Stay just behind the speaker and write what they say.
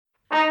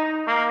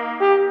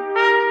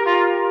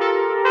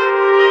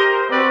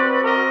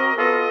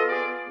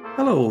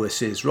Hello,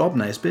 this is Rob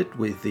Nesbitt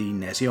with the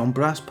Nessie on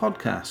Brass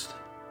podcast.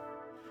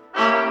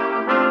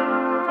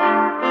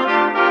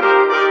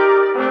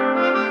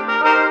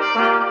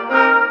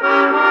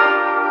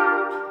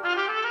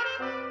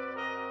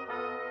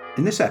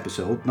 In this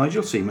episode,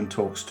 Nigel Seaman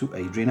talks to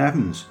Adrian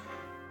Evans,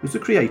 who's the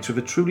creator of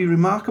a truly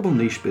remarkable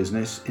niche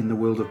business in the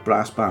world of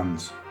brass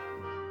bands.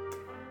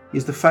 He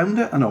is the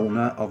founder and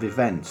owner of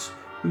Events,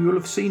 who you will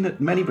have seen at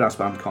many brass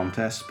band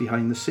contests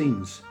behind the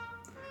scenes.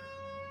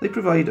 They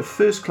provide a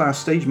first-class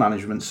stage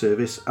management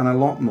service and a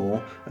lot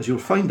more, as you'll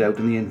find out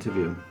in the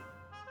interview.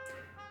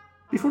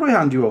 Before I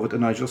hand you over to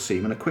Nigel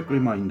Seaman, a quick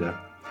reminder.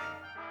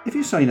 If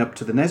you sign up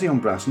to the Nessie on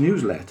Brass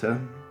newsletter,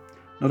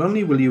 not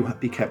only will you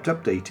be kept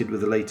updated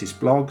with the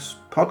latest blogs,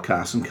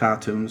 podcasts and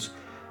cartoons,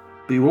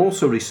 but you will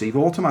also receive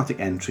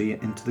automatic entry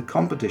into the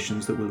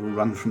competitions that will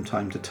run from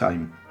time to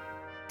time.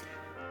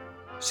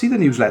 See the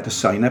newsletter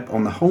sign up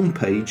on the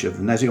homepage of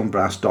the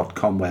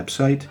nessieonbrass.com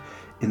website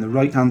in the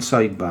right-hand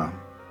sidebar.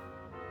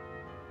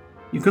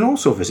 You can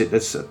also visit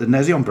us at the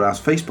Nessie on Brass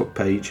Facebook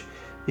page.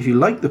 If you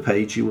like the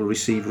page, you will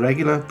receive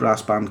regular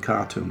brass band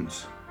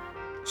cartoons.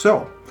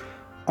 So,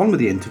 on with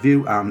the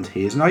interview, and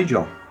here's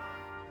Nigel.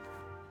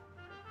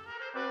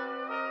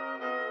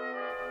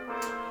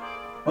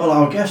 Well,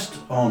 our guest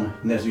on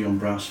Nessie on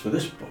Brass for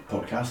this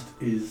podcast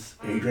is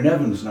Adrian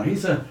Evans. Now,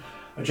 he's a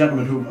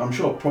gentleman who I'm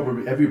sure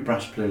probably every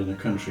brass player in the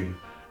country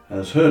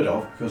has heard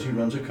of, because he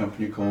runs a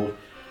company called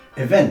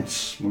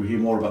Events. We'll hear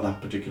more about that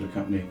particular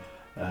company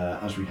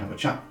as we have a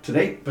chat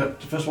today.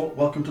 But first of all,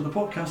 welcome to the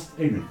podcast,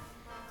 Adrian.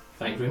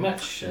 Thank you very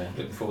much.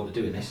 Looking forward to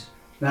doing this.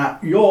 Now,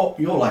 your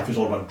life is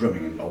all about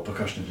drumming and all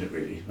percussion, isn't it,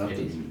 really? It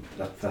is.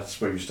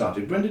 That's where you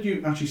started. When did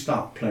you actually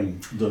start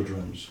playing the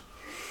drums?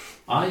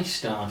 I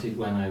started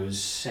when I was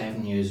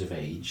 7 years of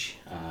age.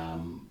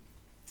 And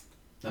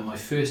my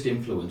first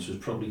influence was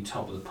probably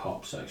Top of the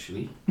Pops,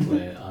 actually,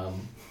 where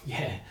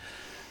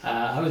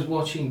I was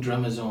watching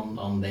drummers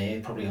on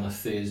there, probably on a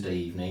Thursday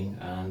evening,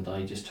 and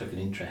I just took an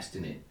interest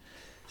in it.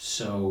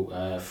 So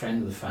a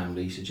friend of the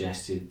family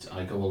suggested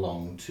I go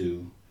along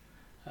to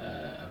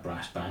a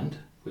brass band,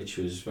 which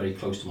was very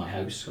close to my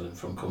house. So I'm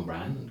from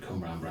Cwmbran, and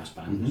Cwmbran Brass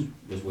Band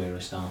was where I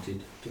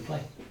started to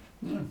play.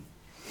 Yeah.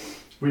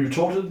 Were you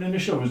taught it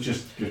initially, or was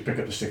just pick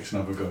up the sticks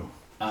and have a go?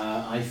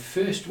 I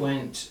first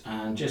went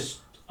and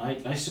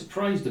I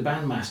surprised the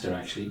bandmaster,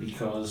 actually,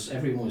 because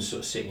everyone was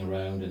sort of sitting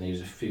around and there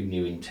was a few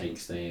new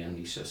intakes there, and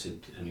he sort of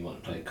said, somebody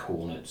wanted to play a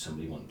cornet,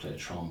 somebody wanted to play a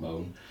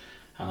trombone,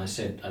 and I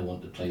said I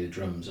wanted to play the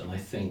drums, and I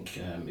think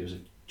it was a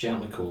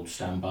gentleman called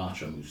Stan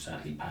Bartram, who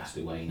sadly passed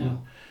away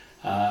now.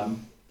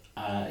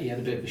 He had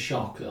a bit of a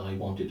shock that I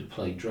wanted to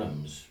play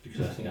drums,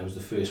 because I think I was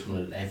the first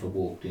one that ever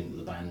walked into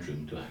the band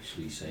room to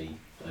actually say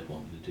I'd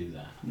wanted to do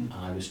that. And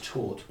I was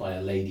taught by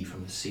a lady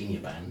from the senior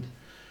band,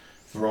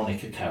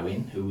 Veronica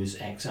Cowan, who was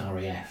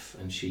ex-RAF,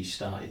 and she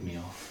started me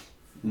off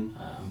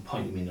and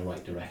pointed me in the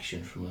right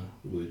direction from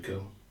the word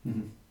go.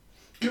 Mm-hmm.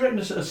 Do you reckon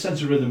a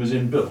sense of rhythm is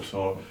inbuilt,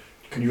 or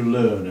can you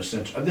learn a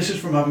sense? And this is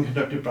from having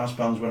conducted brass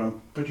bands where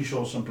I'm pretty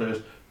sure some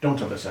players don't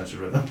have a sense of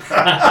rhythm.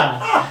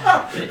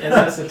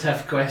 That's a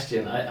tough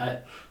question.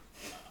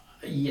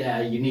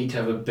 You need to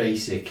have a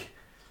basic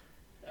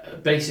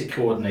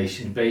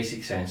coordination,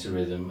 basic sense of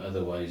rhythm,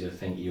 otherwise I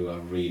think you are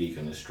really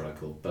going to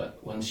struggle. But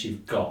once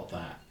you've got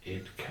that,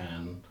 it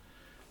can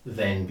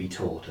then be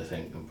taught, I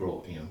think, and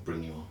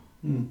bring you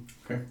on.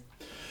 Okay.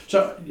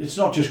 So it's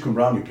not just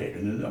Cwmbran you played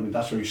in, I mean,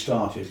 that's where you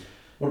started.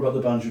 What about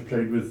the bands you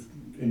played with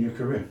in your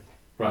career?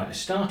 Right, I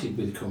started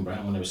with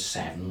Cwmbran when I was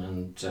 7,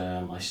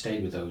 and I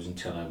stayed with those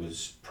until I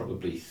was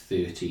probably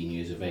 13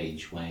 years of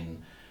age,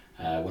 when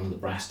one of the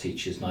brass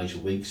teachers,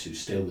 Nigel Weeks, who's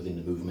still within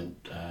the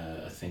movement,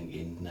 I think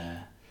in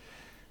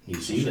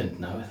New Zealand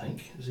now, I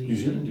think. Is he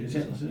New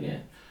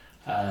Zealand,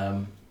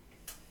 yeah.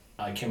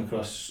 I came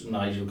across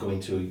Nigel going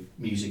to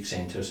a music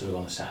centre sort of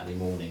on a Saturday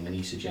morning, and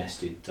he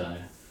suggested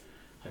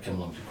I come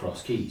along to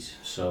Cross Keys.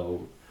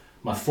 So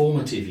my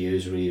formative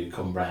years were really at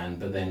Cwmbran,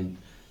 but then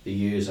the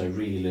years I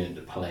really learned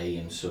to play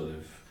and sort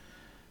of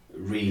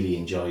really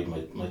enjoyed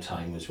my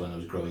time was when I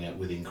was growing up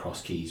within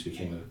Cross Keys.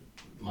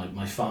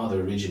 My father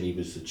originally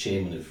was the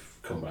chairman of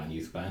Cwmbran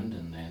Youth Band,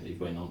 and then he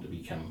went on to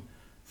become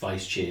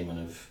vice chairman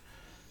of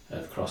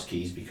Cross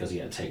Keys, because he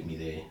had to take me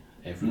there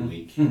every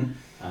week.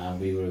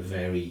 We were a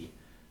very,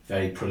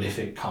 very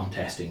prolific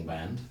contesting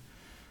band.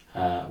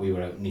 We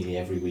were out nearly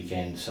every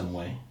weekend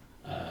somewhere.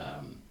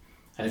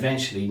 And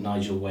eventually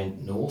Nigel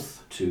went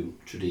north to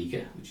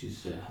Tredegar, which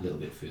is a little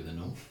bit further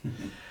north.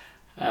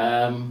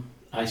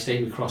 I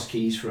stayed with Cross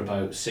Keys for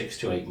about 6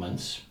 to 8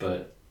 months,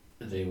 but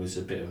there was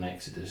a bit of an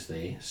exodus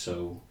there,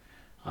 so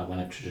I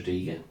went up to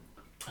Tredegar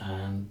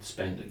and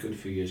spent a good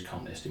few years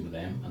contesting with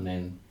them, and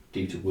then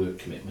due to work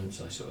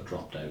commitments I sort of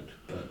dropped out.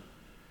 But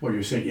well,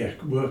 you say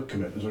work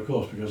commitments, of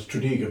course, because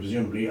Tredegar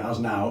presumably, as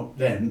now,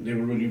 then they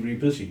were really, really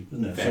busy,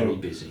 wasn't it? Very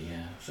busy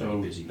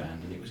busy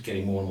band, and it was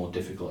getting more and more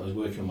difficult. I was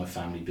working on my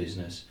family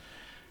business,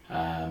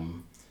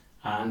 and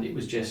it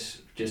was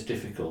just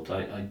difficult.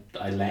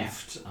 I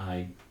left.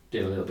 I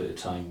did a little bit of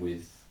time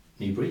with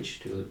Newbridge,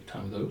 did a little bit of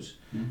time with those.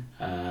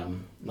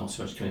 Not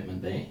so much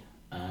commitment there.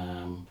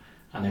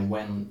 And then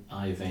when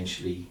I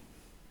eventually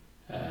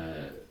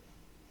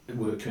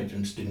work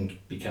commitments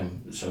didn't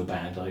become so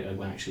bad, I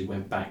actually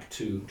went back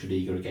to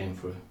Tredegar again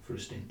for a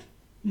stint.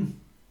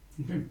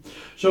 Okay.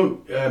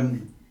 So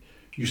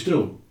you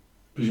still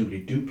presumably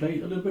do play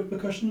a little bit of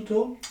percussion at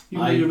all?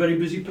 You're a very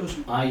busy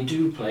person? I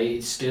do play.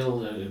 It's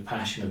still a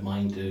passion of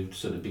mine to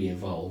sort of be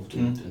involved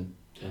and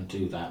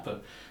do that.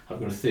 But I've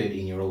got a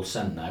 13-year-old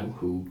son now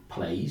who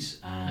plays,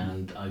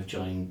 and I've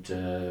joined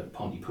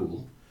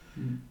Pontypool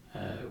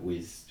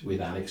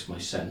with Alex, my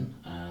son,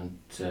 and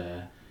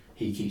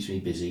he keeps me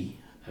busy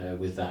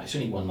with that. It's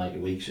only one night a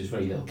week, so there's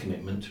very little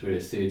commitment. We're a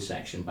third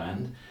section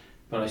band,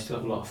 but I still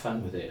have a lot of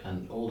fun with it,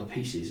 and all the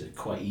pieces are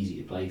quite easy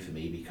to play for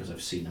me because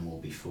I've seen them all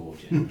before,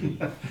 generally.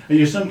 And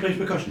your son plays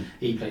percussion?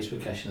 He plays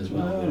percussion as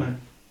well. We're a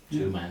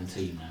two-man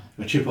team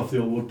now. A chip off the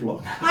old wood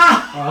block.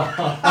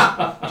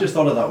 Just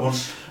thought of that one.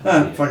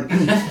 Fine.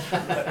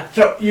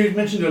 So you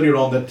mentioned earlier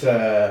on that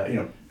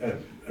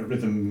a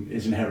rhythm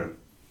is inherent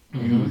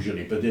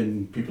usually, but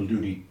then people do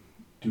need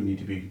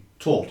to be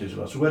taught as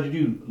well. So where did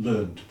you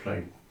learn to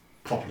play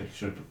properly?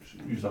 Should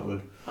I use that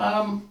word?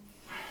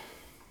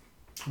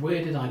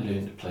 Where did I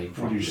learn to play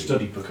properly? Or did you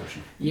study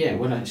percussion? Yeah,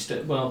 when I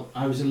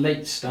was a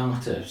late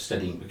starter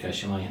studying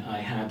percussion. I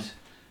had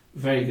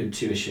very good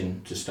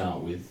tuition to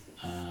start with,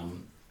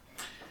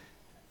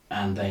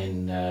 and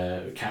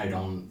then carried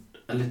on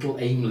a little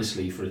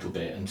aimlessly for a little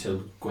bit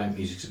until Gwent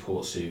Music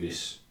Support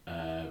Service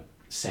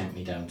sent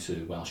me down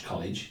to Welsh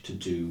College to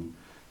do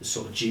the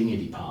sort of junior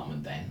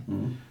department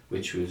then,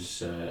 which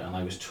was, and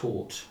I was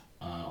taught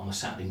on a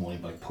Saturday morning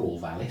by Paul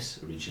Vallis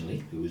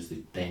originally, who was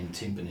the then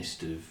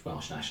timpanist of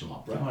Welsh National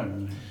Opera.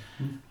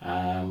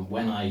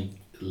 When I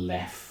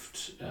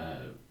left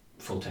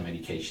full-time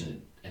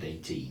education at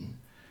 18,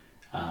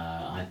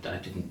 I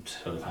didn't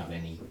sort of have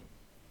any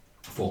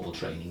formal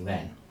training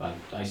then.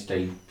 I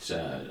stayed,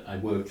 I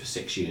worked for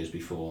 6 years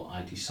before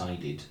I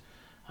decided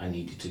I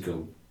needed to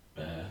go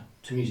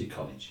to music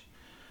college.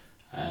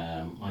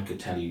 I could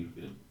tell you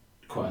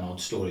quite an odd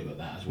story about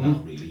that as well,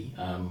 really.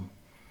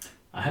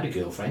 I had a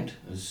girlfriend,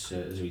 as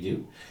we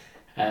do,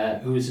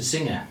 who was a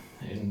singer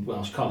in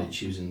Welsh College.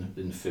 She was in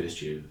the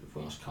first year of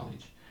Welsh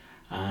College,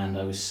 and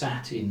I was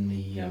sat in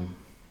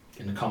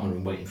the common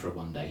room waiting for her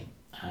one day,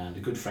 and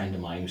a good friend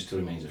of mine, who still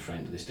remains a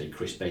friend to this day,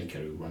 Chris Baker,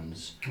 who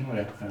runs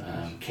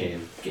Care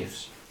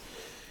Gifts,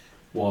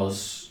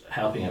 was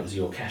helping out as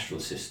the orchestral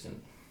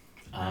assistant,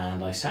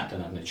 and I sat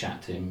down having a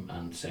chat to him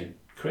and said,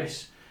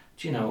 Chris,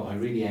 do you know, I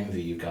really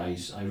envy you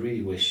guys. I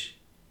really wish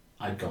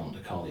I'd gone to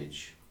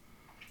college.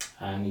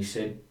 And he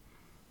said,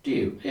 do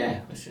you?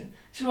 Yeah. I said,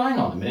 well, hang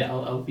on a minute,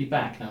 I'll be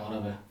back now,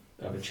 I'll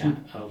have a chat.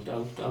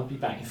 I'll be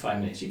back in 5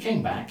 minutes. He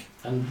came back,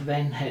 and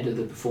then head of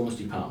the performance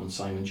department,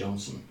 Simon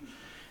Johnson,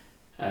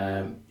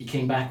 he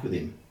came back with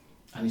him,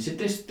 and he said,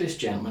 this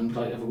gentleman would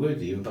like to have a word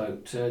with you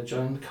about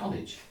joining the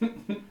college.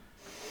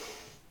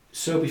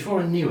 So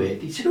before I knew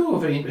it, he said, oh,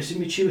 very interesting,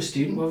 mature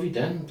student, what have you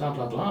done, blah,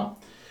 blah, blah.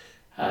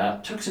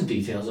 Took some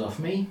details off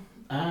me,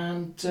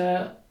 and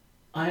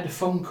I had a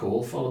phone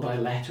call followed by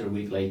a letter a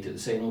week later to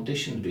say an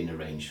audition had been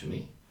arranged for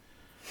me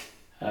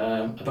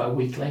about a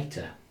week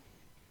later.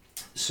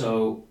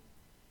 So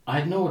I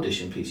had no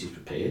audition pieces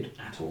prepared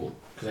at all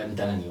because I hadn't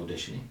done any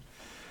auditioning.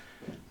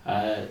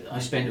 I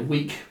spent a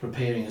week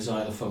preparing a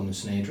xylophone and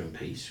snare drum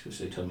piece, which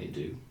they told me to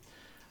do.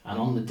 And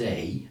on the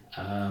day,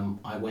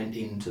 I went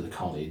into the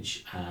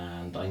college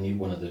and I knew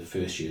one of the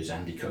first years,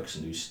 Andy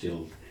Cookson, who's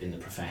still in the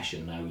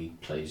profession now. He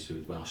plays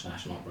with Welsh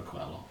National Opera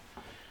quite a lot.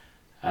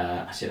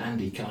 I said,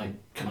 Andy, can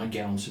I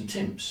get on some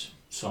timps?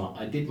 So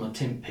I did my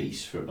timp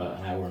piece for about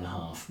an hour and a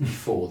half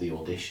before the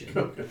audition.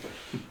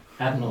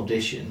 Had an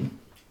audition,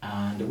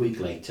 and a week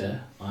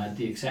later I had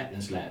the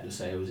acceptance letter to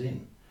say I was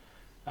in.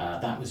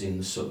 That was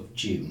in sort of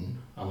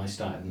June, and I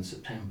started in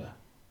September.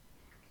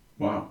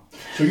 Wow.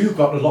 So you've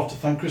got a lot to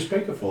thank Chris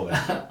Baker for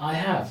then? I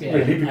have, yeah.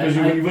 Really? Because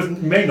you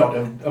may not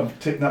have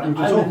taken that route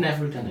at all. I would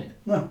never have done it.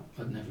 No.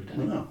 I'd never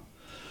done it.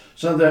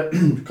 So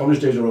the college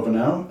days are over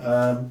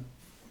now.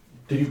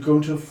 Did you go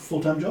into a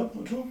full-time job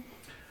at all?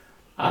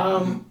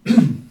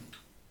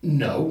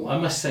 No, I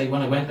must say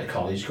when I went to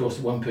college, of course,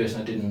 the one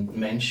person I didn't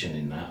mention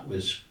in that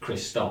was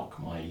Chris Stock,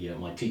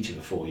 my teacher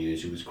for 4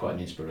 years, who was quite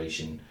an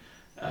inspiration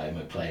in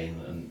my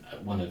playing, and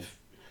one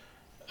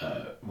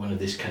of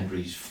this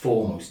country's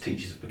foremost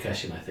teachers of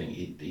percussion. I think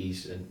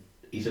he's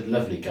a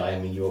lovely guy. I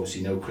mean, you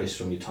obviously know Chris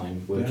from your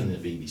time working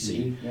at the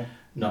BBC. Yeah.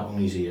 Not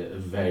only is he a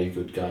very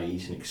good guy,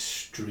 he's an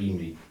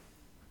extremely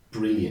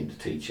brilliant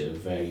teacher,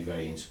 very,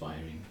 very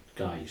inspiring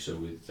guy. So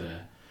with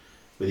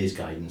his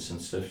guidance and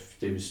stuff,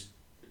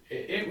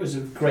 it was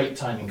a great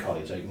time in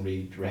college. I can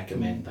really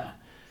recommend that.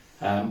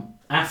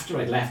 After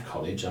I left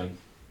college, I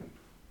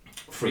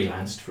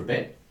freelanced for a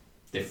bit,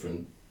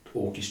 different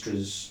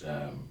orchestras,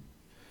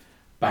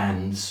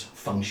 bands,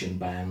 function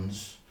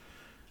bands,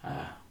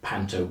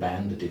 panto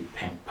band. I did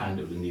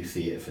panto at the New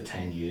Theatre for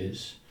 10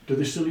 years. Do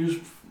they still use?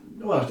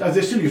 Well,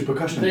 they still use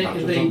percussion.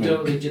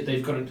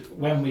 They've got it.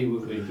 When we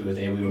were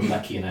there, we were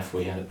lucky enough.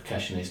 We had a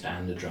percussionist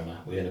and a drummer.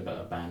 We had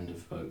about a band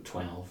of about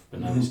 12, but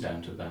now it's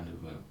down to a band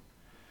of about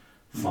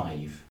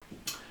 5.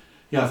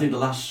 Yeah, I think the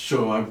last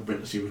show I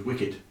went to see was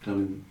Wicked down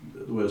in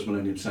the Wales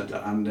Millennium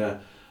Centre, and I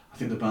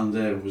think the band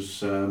there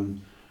was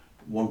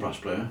one brass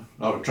player,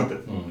 a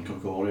trumpet,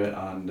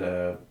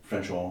 and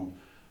French horn,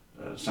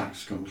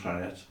 sax,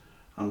 clarinet,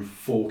 and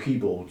 4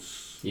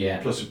 keyboards,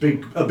 plus a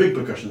big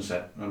percussion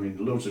set. I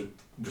mean, loads of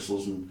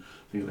whistles and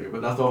things like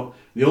that. But I thought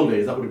in the old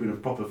days that would have been a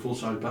proper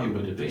full-size band. It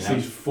would have been.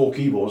 These 4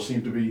 keyboards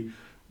seem to be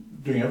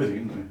doing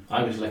everything, didn't they?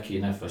 I was lucky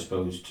enough, I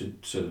suppose, to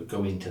sort of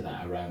go into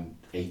that around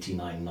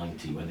 89,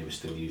 90 when they were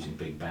still using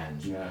big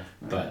bands.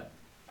 But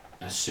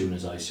as soon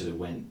as I sort of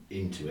went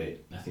into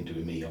it, nothing to do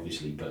with me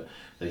obviously, but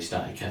they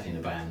started cutting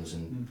the bands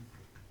and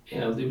you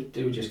know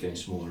they were just getting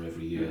smaller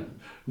every year. Yeah.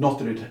 Not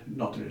that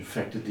it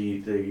affected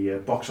the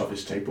box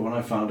office tape, but when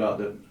I found out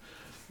that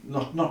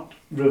not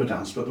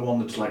Riverdance, but the one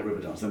that's like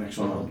Riverdance, the next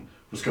one on,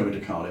 was coming to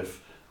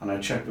Cardiff, and I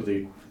checked with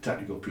the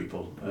technical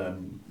people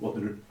what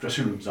the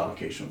dressing room's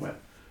allocation were.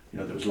 You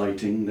know, there was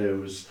lighting, there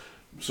was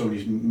so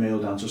many male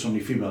dancers, so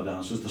many female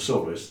dancers, the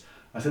soloists.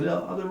 I said,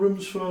 are there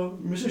rooms for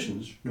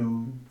musicians?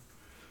 No.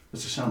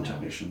 There's a sound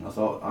technician. I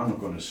thought, I'm not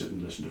going to sit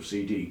and listen to a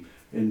CD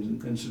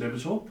in St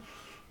David's Hall.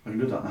 I can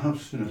do that in the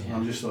house, you know. Yeah.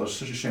 I just thought it was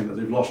such a shame that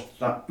they've lost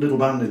that little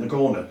band in the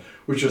corner,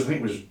 which I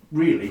think was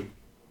really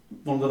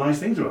one of the nice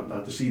things about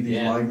that, to see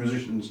these live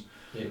musicians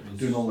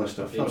doing all their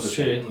stuff. It was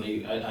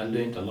certainly, I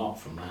learned a lot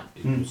from that.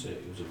 It was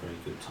a very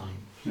good time.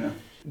 Yeah.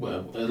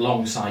 Well,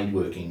 alongside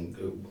working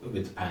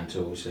with the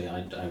Panto, obviously,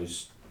 I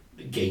was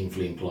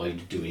gainfully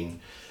employed doing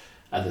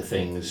other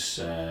things,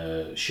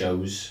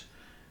 shows,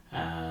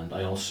 and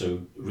I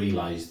also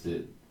realised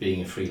that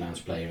being a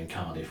freelance player in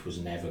Cardiff was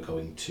never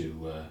going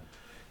to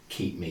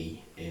keep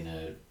me in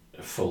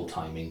a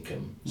full-time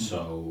income.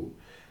 So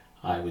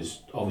I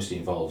was obviously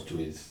involved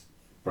with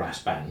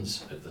brass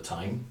bands at the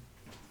time,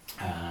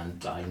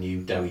 and I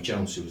knew Dowie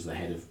Jones, who was the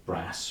head of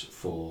brass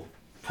for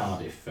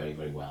Cardiff, very,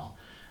 very well.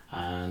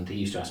 And he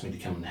used to ask me to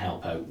come and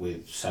help out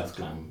with South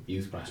Glam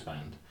Youth Brass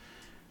Band.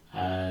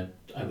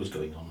 I was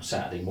going on a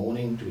Saturday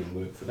morning doing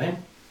work for them,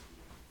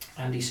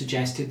 and he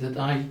suggested that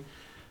I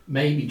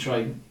maybe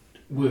try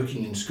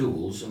working in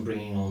schools and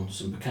bringing on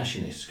some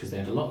percussionists, because they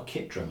had a lot of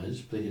kit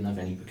drummers, but they didn't have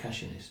any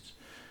percussionists.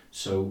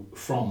 So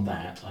from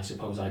that, I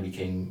suppose I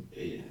became,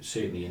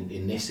 certainly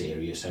in this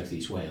area, South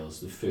East Wales,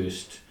 the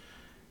first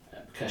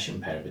percussion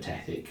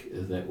peripatetic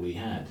that we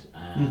had.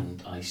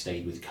 And I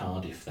stayed with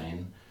Cardiff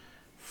then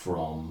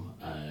from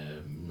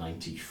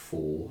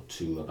 94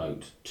 to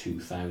about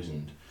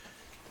 2000,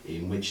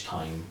 in which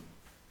time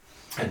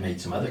I'd made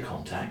some other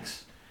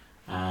contacts,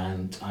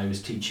 and I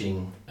was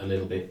teaching a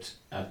little bit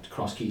at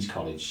Cross Keys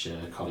College,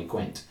 Coleg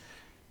Gwent.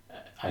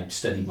 I'd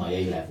studied my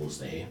A-levels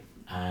there,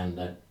 and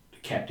I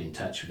kept in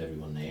touch with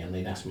everyone there, and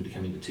they'd asked me to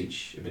come in to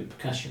teach a bit of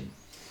percussion.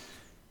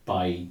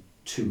 By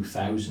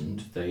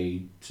 2000,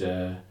 they'd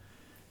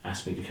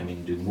asked me to come in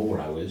and do more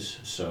hours,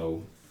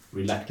 so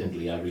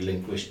reluctantly I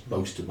relinquished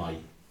most of my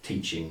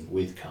teaching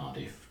with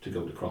Cardiff to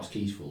go to Cross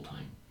Keys full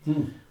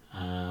time,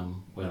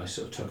 where I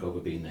sort of took over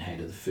being the head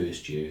of the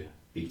first year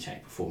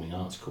BTEC Performing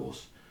Arts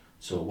course.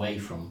 So away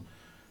from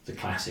the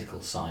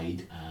classical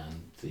side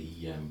and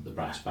the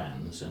brass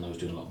bands, and I was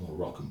doing a lot more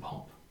rock and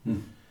pop.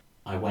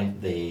 I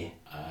went there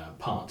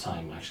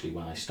part-time actually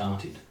when I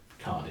started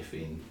Cardiff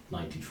in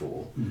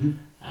 94,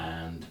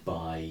 and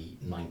by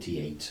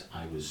 98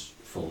 I was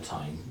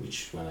full-time,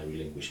 which when I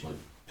relinquished my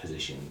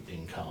position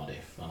in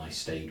Cardiff, and I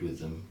stayed with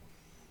them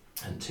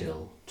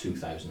until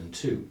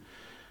 2002,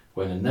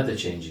 when another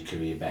change of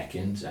career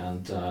beckoned,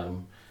 and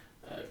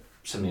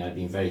something I'd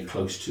been very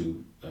close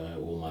to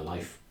all my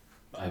life.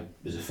 I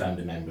was a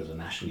founder member of the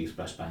National Youth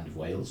Brass Band of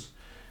Wales,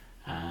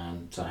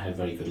 and I had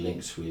very good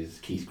links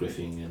with Keith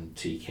Griffin and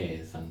T.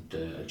 Keith, and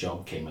a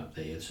job came up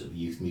there as sort of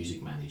youth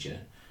music manager,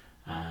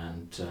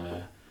 and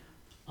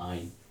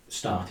I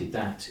started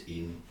that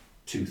in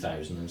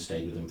 2000 and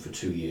stayed with them for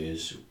 2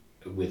 years.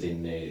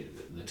 Within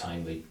the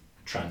time they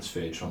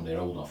transferred from their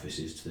old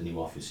offices to the new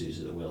offices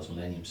at the Wales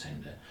Millennium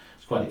Centre.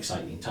 It's quite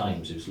exciting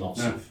times. There was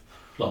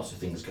lots of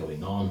things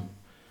going on.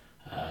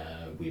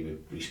 We were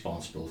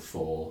responsible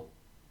for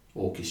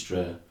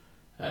orchestra,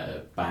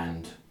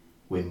 band,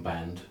 wind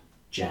band,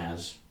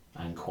 jazz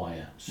and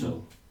choir.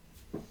 So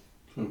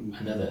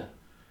another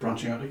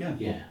branching out again.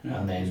 Yeah,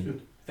 and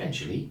then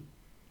eventually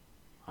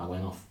I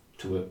went off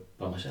to work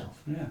by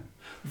myself. Yeah.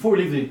 Before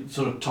we leave the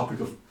sort of topic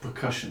of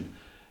percussion,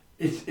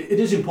 it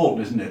is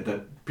important, isn't it,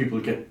 that people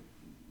get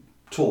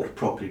taught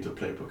properly to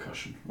play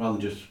percussion rather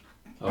than just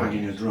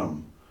banging a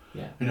drum.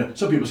 Yeah. You know,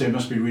 some people say it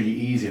must be really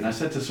easy, and I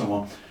said to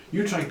someone,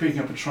 you try picking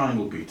up a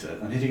triangle beater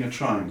and hitting a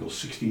triangle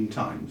 16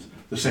 times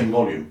the same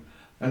volume,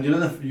 and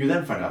you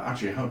then find out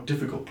actually how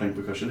difficult playing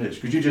percussion is,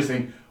 because you just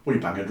think, well,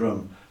 you bang a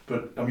drum,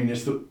 but I mean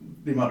it's the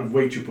amount of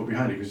weight you put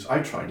behind it, because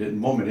I tried it,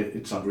 in 1 minute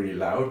it sounded really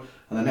loud,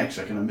 and the next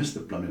second I missed the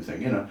blooming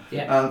thing, you know.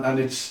 Yeah. And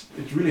it's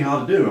really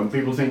hard to do, and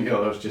people think,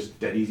 oh, that's just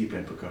dead easy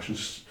playing percussion.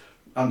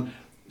 And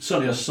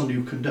certainly as somebody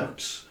who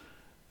conducts,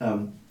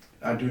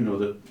 I do know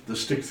that the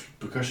stick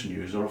percussion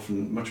used are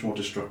often much more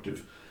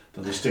destructive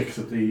than the stick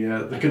that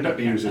the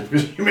conductor uses,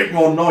 because you make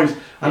more noise.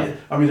 And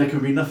I mean, there can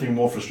be nothing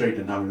more frustrating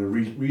than having a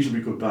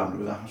reasonably good band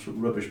with a absolute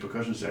rubbish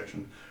percussion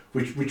section,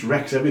 which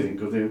wrecks everything,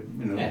 because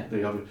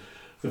they have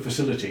the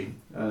facility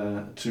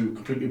to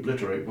completely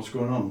obliterate what's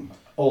going on,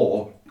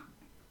 or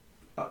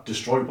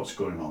destroy what's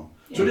going on.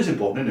 Yeah. So it is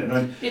important, isn't it?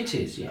 I mean, it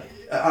is, yeah.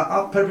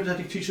 Are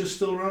peripatetic teachers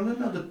still around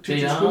then? Are the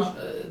teachers they are.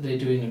 They're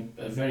doing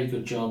a very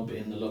good job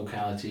in the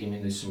locality. I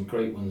mean, there's some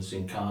great ones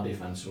in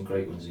Cardiff and some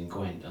great ones in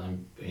Gwent, and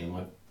I'm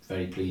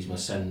very pleased. My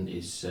son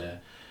is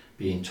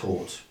being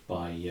taught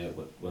by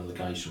one of the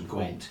guys from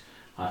Gwent.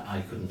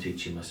 I couldn't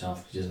teach him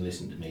myself. He doesn't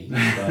listen to me.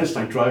 It's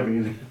like driving,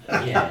 isn't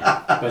it?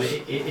 Yeah, but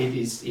it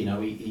is.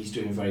 He's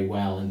doing very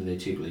well under their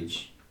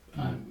tutelage.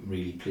 I'm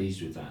really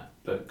pleased with that.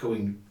 But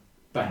going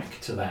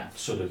back to that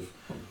sort of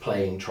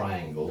playing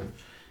triangle,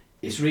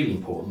 it's really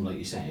important, like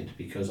you said,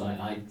 because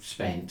I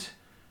spent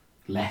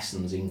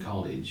lessons in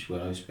college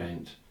where I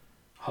spent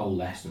whole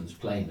lessons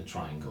playing the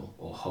triangle,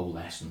 or whole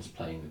lessons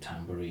playing the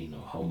tambourine,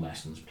 or whole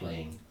lessons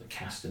playing the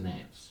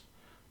castanets,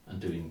 and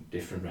doing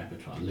different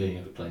repertoire, learning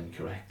how to play them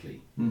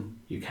correctly.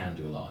 You can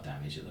do a lot of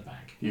damage at the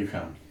back. You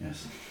can,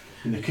 yes.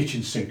 In the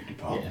kitchen sink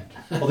department.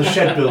 Yeah. Or the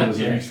shed builders, as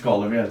we used to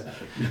call them, yes.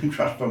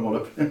 Crash bomb all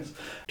up.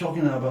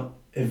 Talking now about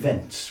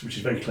events, which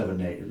is very clever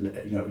name.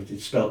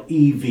 It's spelled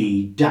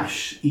EV-ENTZ,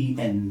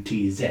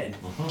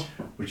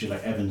 which is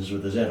like Evans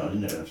with a Z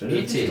on, isn't it?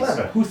 It's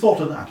clever. Who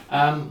thought of that?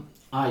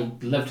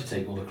 I'd love to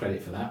take all the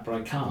credit for that, but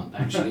I can't,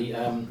 actually.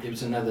 It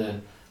was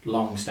another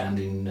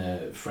long-standing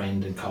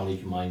friend and colleague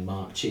of mine,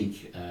 Mark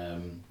Cheek,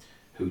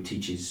 who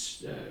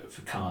teaches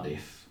for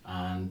Cardiff,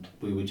 and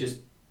we were just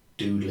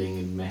doodling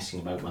and messing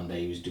about one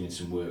day. He was doing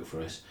some work for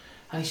us,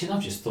 and he said,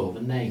 I've just thought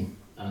of a name,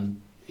 and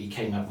he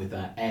came up with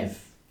that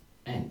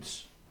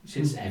Events. He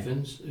said, it's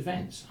Evans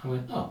Events. I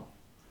went, oh,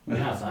 we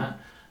have that.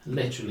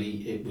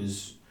 Literally,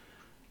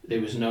 there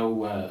was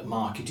no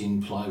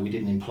marketing ply. We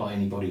didn't employ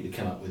anybody to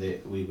come up with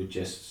it. We were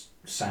just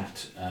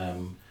sat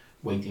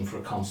waiting for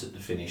a concert to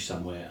finish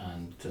somewhere,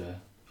 and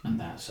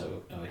that's how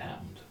it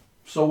happened.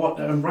 So what?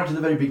 Right at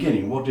the very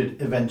beginning, what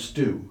did Events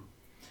do?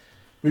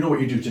 We know what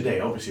you do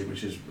today, obviously,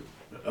 which is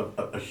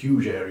a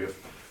huge area of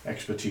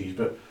expertise.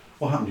 But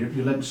what happened?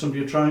 You lent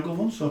somebody a triangle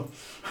once, or?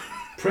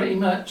 Pretty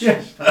much.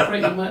 Yes.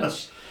 Pretty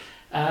much.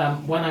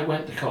 When I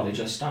went to college,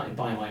 I started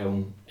buying my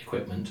own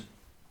equipment,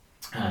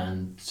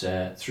 and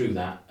through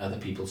that, other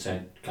people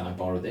said, "Can I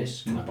borrow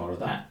this? Can I borrow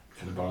that?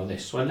 Can I borrow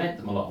this?" So I lent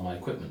them a lot of my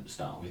equipment to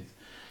start with.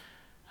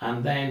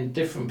 And then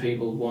different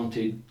people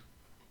wanted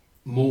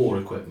more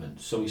equipment,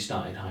 so we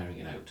started hiring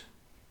it out.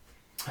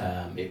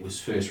 It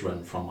was first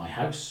run from my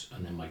house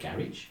and then my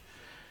garage,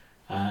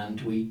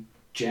 and we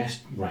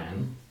just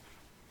ran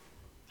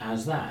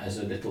as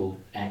a little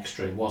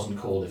extra. It wasn't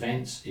called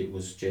Events, it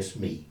was just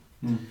me.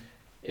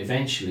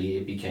 Eventually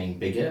it became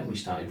bigger. We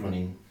started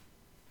running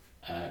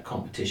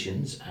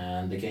competitions,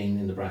 and again,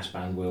 in the brass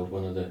band world,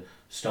 one of the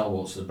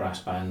stalwarts of the brass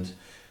band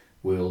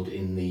world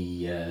in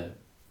the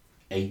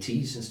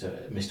 80s,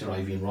 Mr.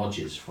 Adrian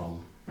Rogers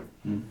from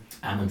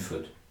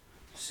Ammanford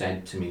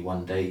said to me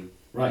one day,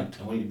 right,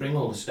 I want you to bring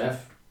all the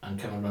stuff and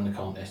come and run the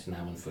contest in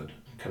Ammanford,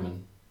 and come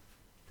and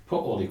put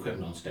all the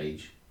equipment on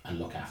stage and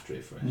look after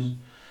it for us.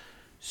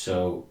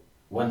 So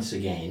once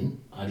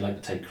again, I'd like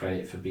to take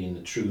credit for being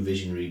the true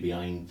visionary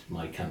behind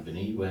my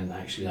company, when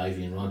actually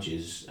Adrian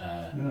Rogers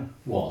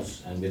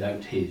was, and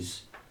without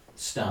his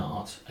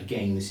start,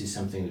 again, this is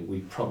something that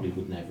we probably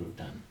would never have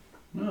done.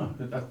 No,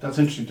 that's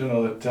interesting to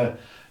know that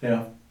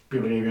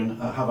people like Adrian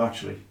have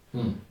actually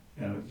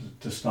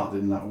to start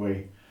in that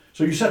way.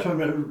 So you said in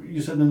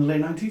the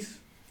late 90s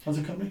as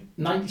a company?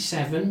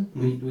 97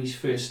 we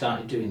first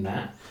started doing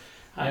that.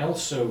 I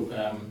also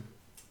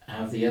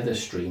have the other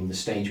stream, the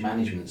stage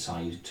management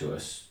side to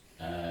us,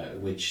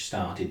 which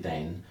started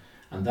then,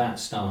 and that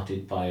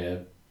started by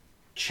a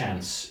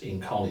chance in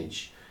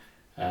college.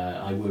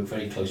 I work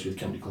very closely with a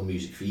company called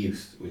Music for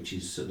Youth, which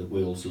is the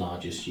world's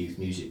largest youth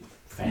music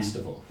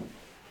festival.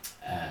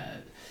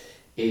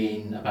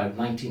 In about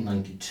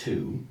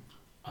 1992,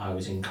 I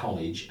was in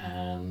college,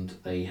 and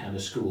they had a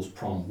schools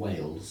prom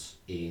Wales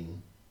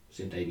in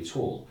St David's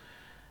Hall,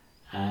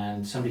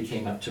 and somebody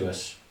came up to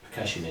us,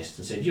 percussionist,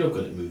 and said, "You're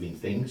good at moving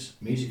things.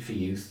 Music for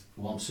Youth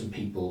wants some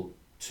people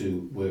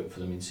to work for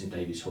them in St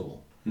David's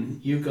Hall.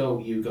 You go,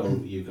 and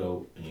you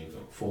go."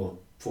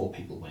 Four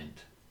people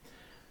went,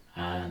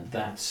 and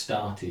that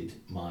started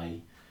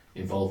my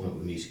involvement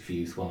with Music for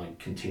Youth. When I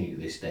continue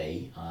to this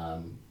day,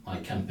 my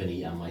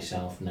company and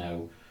myself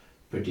now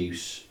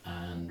produce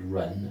and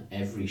run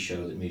every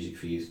show that Music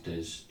for Youth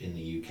does in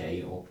the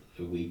UK. Or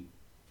we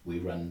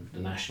run the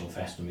National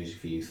Festival of Music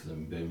for Youth for them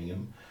in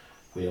Birmingham.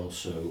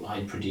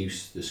 I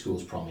produce the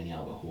schools prom in the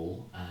Albert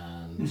Hall,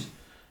 and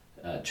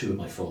two of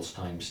my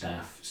full-time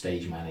staff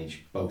stage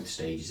manage both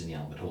stages in the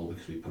Albert Hall,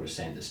 because we put a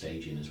centre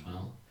stage in as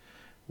well.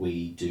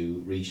 We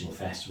do regional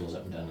festivals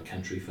up and down the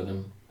country for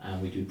them,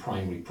 and we do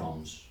primary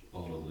proms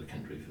all over the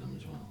country for them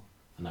as well.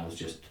 And that was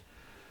just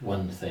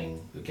one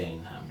thing,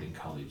 again, happened in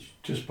college.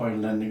 Just by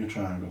lending a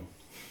triangle.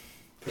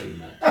 pretty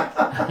much.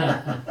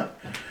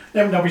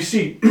 Now we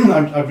see,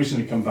 I've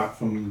recently come back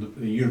from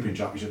the European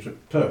Championships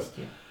at Perth,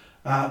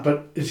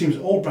 but it seems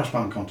all brass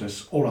band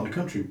contests all around the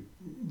country,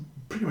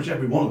 pretty much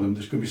every one of them,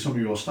 there's going to be some of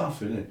your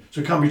staff in it.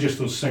 So it can't be just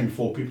those same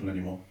 4 people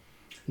anymore.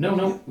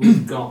 No,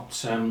 we've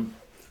got,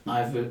 I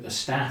have a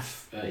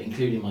staff,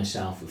 including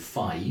myself, of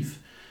 5,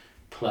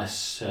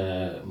 plus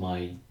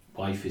my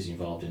wife is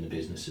involved in the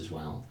business as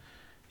well.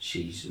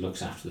 She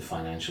looks after the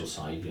financial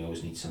side. We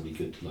always need somebody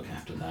good to look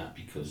after that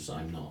because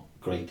I'm not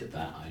great at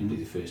that, I'll be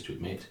the first to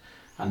admit.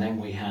 And then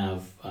we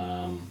have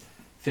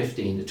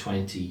 15 to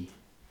 20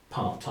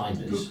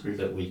 part-timers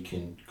that we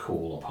can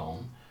call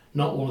upon.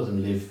 Not all of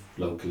them live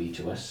locally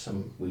to us.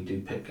 Some we do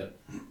pick up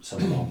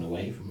some along the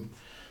way.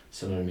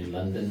 Some of them in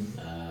London,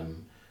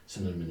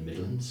 some of them in the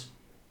Midlands.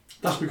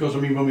 That's because,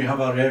 when we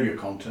have our area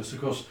contests,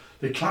 of course,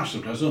 they clash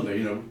sometimes, don't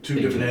they? Two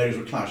different areas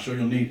will clash, so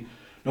you'll need,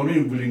 not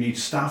only will you need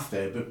staff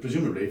there, but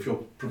presumably if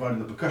you're providing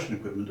the percussion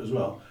equipment as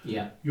well,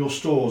 your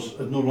stores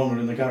are no longer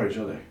in the garage,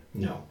 are they?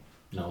 No,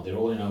 they're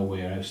all in our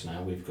warehouse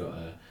now. We've got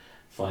a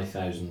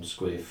 5,000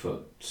 square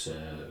foot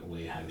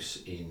warehouse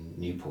in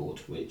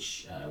Newport,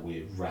 which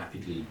we're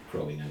rapidly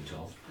growing out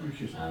of,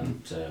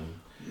 and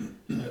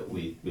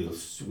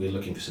we're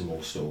looking for some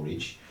more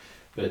storage.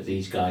 But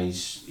these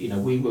guys,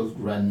 we will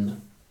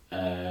run.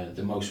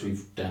 The most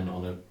we've done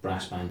on a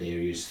brass band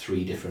area is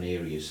 3 different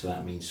areas, so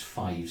that means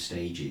 5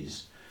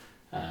 stages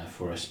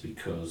for us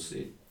because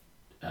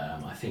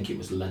I think it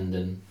was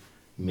London,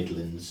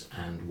 Midlands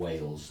and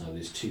Wales. Now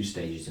there's 2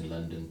 stages in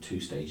London, 2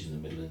 stages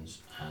in the Midlands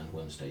and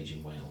 1 stage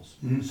in Wales.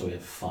 So we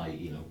have 5,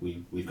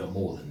 we've got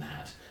more than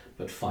that,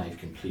 but 5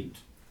 complete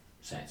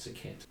sets of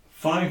kit.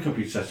 5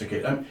 complete sets of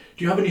kit. Do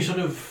you have any sort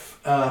of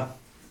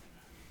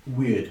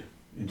weird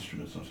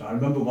instruments? I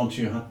remember once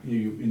you had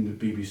in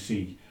the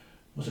BBC,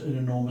 was it an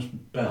enormous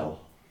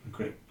bell? A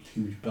great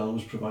huge bell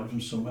was provided from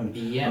somewhere.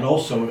 Yeah. And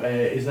also,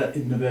 is that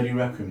in the Verdi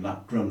Requiem,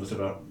 that drum that's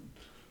about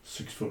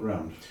 6 foot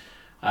round?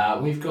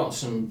 We've got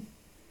some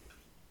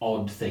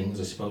odd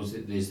things, I suppose.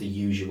 There's the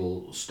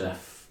usual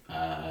stuff,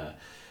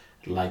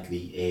 like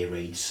the air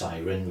raid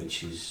siren,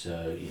 which is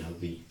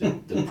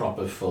the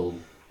proper full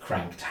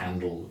cranked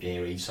handle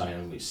air raid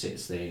siren, which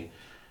sits there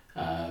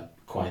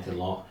quite a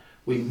lot.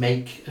 We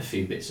make a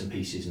few bits and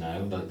pieces now,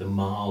 like the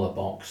Marla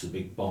box, the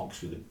big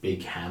box with a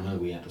big hammer.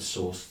 We had to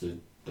source the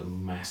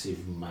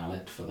massive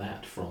mallet for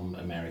that from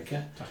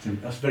America.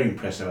 That's very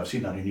impressive. I've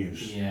seen that in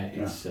news. Yeah,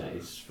 it's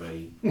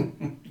very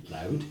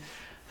loud.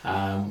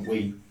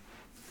 We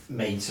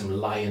made some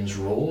lion's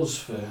roars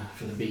for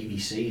the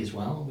BBC as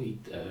well. We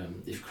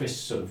if Chris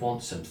sort of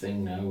wants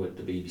something now at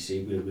the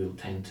BBC, we'll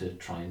tend to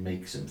try and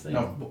make something.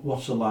 Now,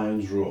 what's a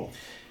lion's roar?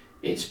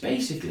 It's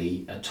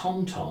basically a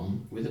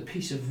tom-tom with a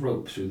piece of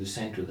rope through the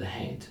centre of the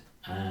head,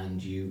 and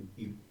you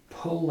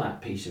pull that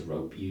piece of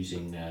rope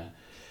using a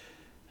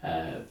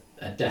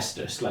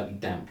duster, a slightly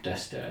damp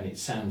duster, and it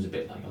sounds a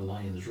bit like a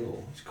lion's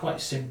roar. It's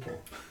quite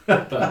simple,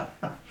 but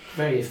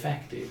very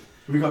effective.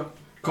 Have we got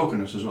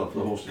coconuts as well for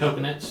the horses?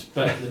 Coconuts,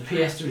 but the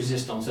pièce de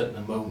résistance at the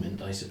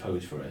moment, I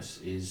suppose, for us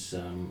is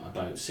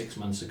about 6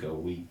 months ago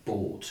we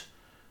bought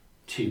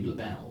tubular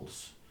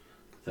bells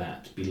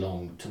that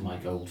belonged to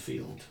Mike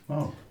Oldfield.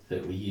 Oh.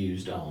 That we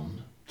used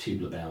on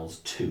Tubular Bells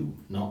 2,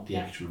 not the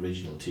actual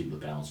original Tubular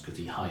Bells because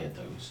he hired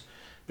those,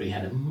 but he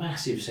had a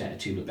massive set of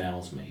Tubular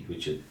Bells made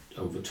which are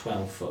over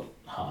 12 foot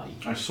high.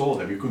 I saw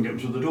them, you couldn't get them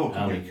through the door,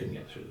 could you? Couldn't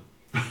get through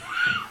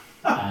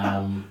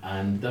them.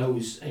 And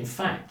those, in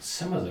fact,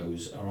 some of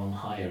those are on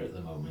hire at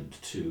the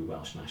moment to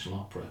Welsh National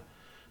Opera.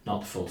 Not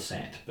the full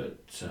set,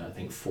 but I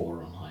think 4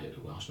 are on hire to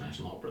Welsh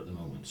National Opera at the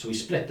moment. So we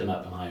split them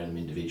up and hire them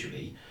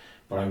individually,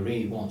 but I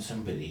really want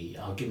somebody,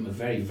 I'll give them a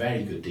very,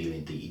 very good deal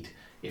indeed,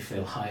 if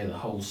they'll hire the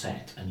whole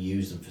set and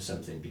use them for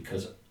something,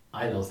 because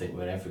I don't think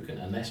we're ever going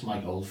to, unless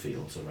Mike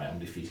Oldfield's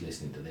around, if he's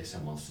listening to this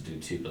and wants to do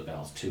Tubular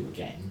Bells 2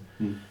 again,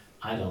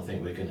 I don't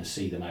think we're going to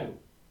see them out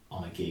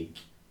on a gig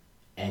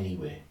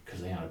anywhere, because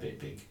they are a bit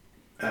big.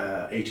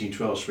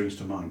 1812 springs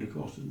to mind, of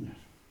course, doesn't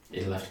it?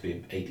 It'll have to be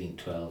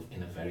 1812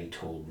 in a very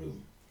tall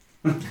room.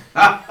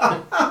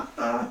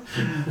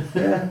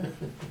 Yeah.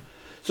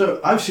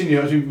 So I've seen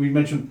you, as we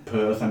mentioned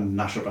Perth and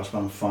National Brass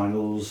Band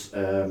finals.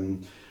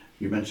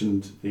 You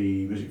mentioned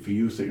the Music for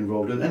Youth that you're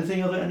involved in.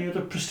 Any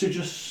other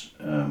prestigious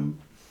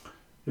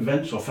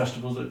events or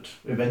festivals that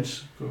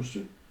events goes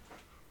to?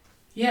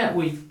 Yeah,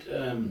 we've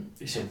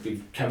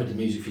covered the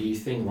Music for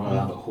Youth thing, Royal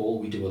Albert Hall.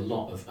 We do a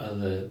lot of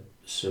other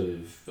sort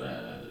of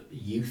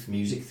youth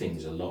music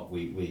things. A lot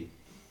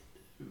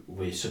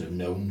we're sort of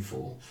known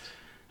for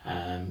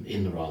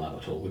in the Royal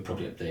Albert Hall. We're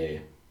probably up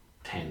there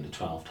 10 to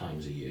 12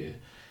 times a year.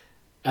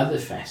 Other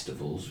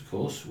festivals, of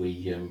course,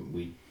 we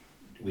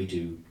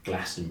do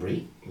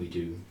Glastonbury, we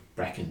do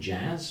Brecon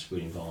Jazz,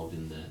 we're involved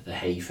in the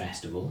Hay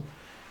Festival,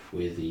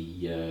 we're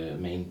the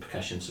main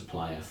percussion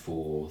supplier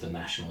for the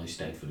National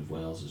Eisteddfod of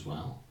Wales as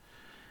well.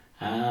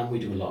 We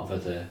do a lot of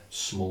other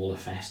smaller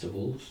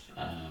festivals,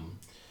 I'm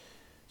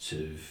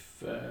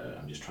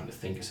just trying to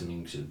think of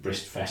something, sort of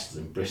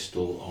festivals in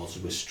Bristol,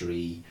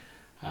 Oswestry,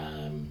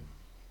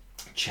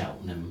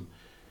 Cheltenham.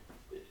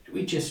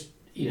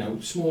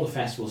 smaller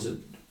festivals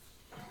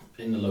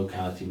in the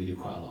locality, we do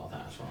quite a lot of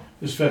that as well.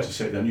 It's fair to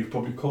say then you've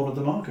probably cornered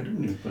the market,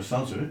 haven't you? By the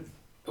sounds of it.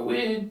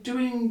 We're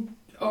doing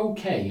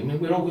okay. I mean,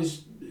 we're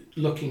always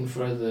looking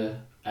for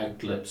other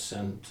outlets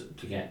and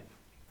to get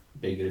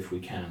bigger if we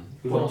can.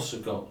 We've also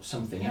got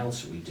something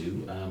else that we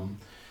do.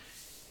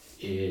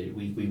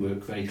 We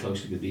work very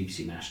closely with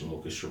BBC National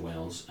Orchestra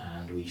Wales,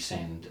 and we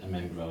send a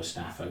member of our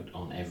staff out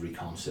on every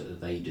concert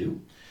that they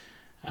do.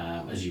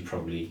 As you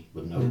probably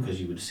would know,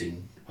 because you would have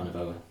seen one of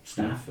our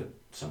staff at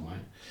somewhere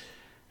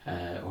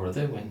or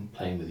other when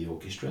playing with the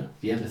orchestra.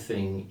 The other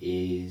thing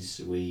is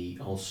we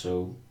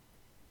also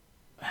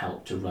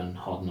help to run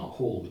Hod Not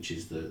Hall, which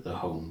is the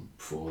home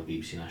for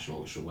BBC National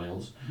Orchestra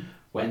Wales.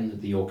 When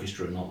the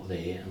orchestra are not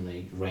there and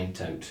they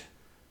rent out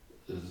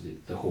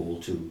the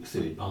hall to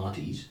third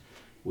parties,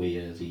 we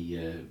are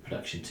the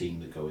production team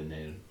that go in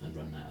there and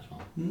run that as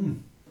well.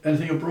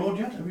 Anything abroad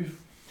yet? Have you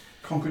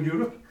conquered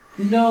Europe?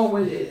 No,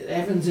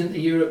 Evans into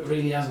Europe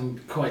really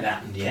hasn't quite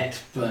happened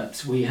yet,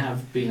 but we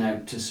have been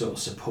out to sort of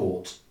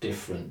support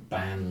different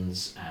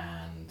bands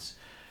and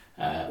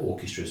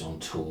orchestras on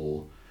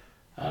tour.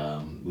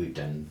 We've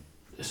done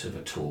sort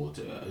of a tour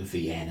to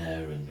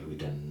Vienna, and we've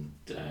done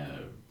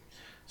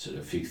sort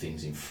of a few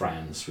things in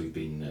France. We've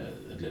been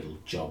a little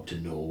job to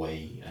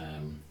Norway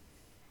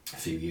a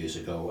few years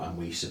ago, and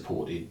we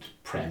supported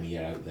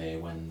Premier out there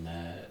when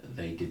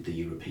they did the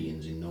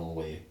Europeans in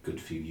Norway a good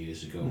few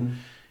years ago.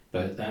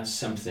 But that's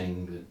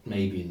something that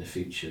maybe in the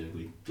future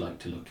we'd like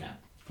to look at.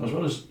 As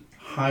well as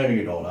hiring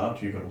it all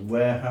out, you've got a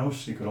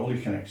warehouse, you've got all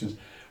your connections.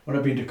 When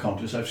I've been to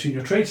contests, I've seen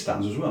your trade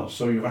stands as well,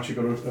 so you've actually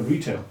got a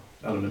retail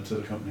element to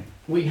the company.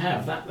 We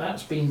have.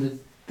 That's been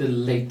the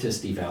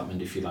latest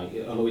development, if you like.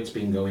 Although it's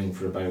been going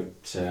for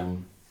about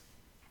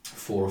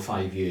 4 or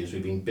 5 years,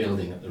 we've been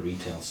building up the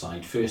retail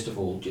side. First of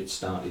all, it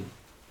started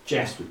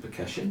just with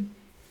percussion,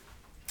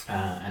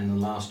 and in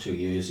the last 2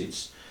 years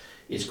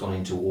it's gone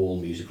into all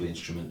musical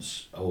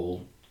instruments,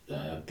 all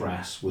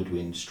brass,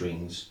 woodwind,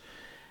 strings,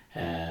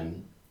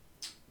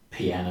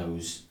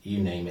 pianos, you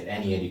name it,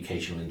 any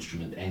educational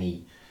instrument,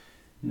 any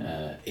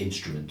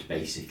instrument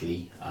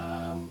basically.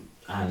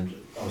 And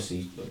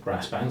obviously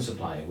brass band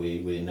supplier,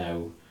 we're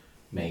now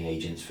main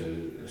agents for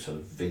sort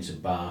of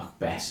Vincent Bach,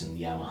 Bess and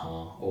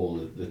Yamaha, all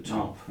the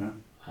top.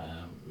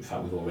 In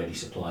fact, we've already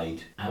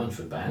supplied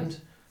Ammanford Band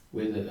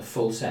with a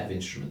full set of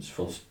instruments,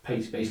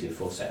 basically a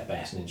full set of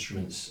Bess and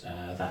instruments.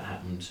 That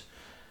happened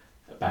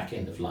back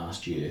end of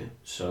last year.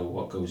 So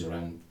what goes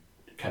around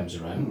comes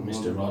around.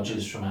 Mr.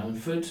 Rogers from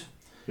Ammanford,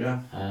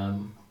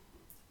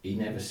 he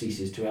never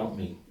ceases to help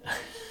me.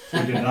 So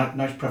you did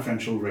nice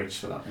preferential rates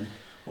for that then?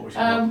 We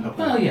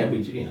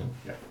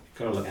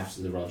got to look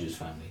after the Rogers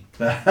family.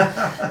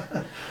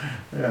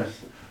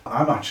 Yes.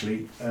 I'm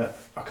actually a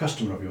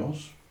customer of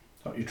yours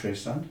at your trade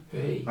stand.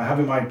 Hey. I have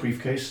in my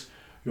briefcase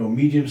your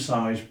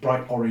medium-sized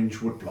bright orange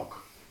woodblock.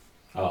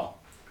 Oh,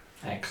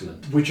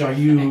 excellent. Which I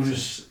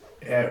use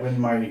when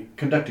my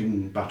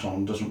conducting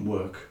baton doesn't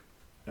work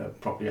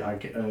properly.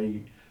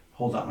 I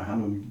hold that in my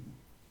hand and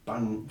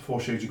bang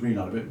 4 shades of green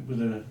out of it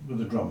with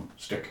a drum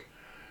stick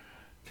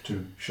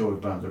to show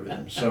the band the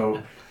rhythm.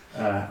 So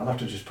I'll have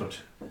to just put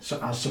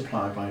as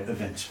supplied by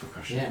Events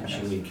Percussion. Yeah, I'm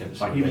sure we can.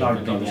 Like even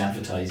I've done the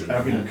advertising.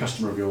 I've been a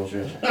customer of yours,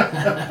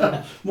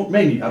 yes. Well,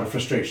 mainly out of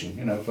frustration,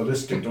 for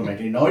this stick don't make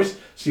any noise.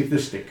 See if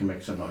this stick can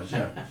make some noise.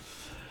 Yeah.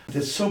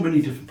 There's so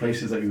many different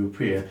places that you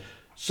appear.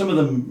 Some of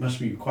them must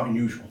be quite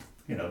unusual,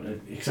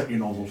 except your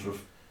normal sort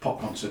of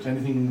pop concert.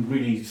 Anything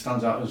really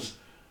stands out as,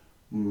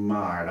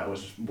 that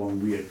was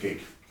one weird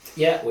gig.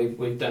 Yeah,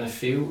 we've done a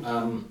few.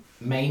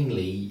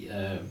 Mainly,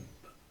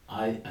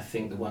 I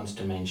think the ones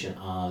to mention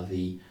are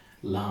the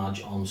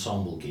large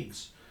ensemble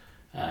gigs,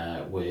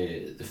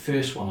 where the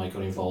first one I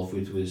got involved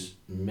with was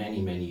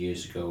many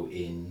years ago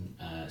in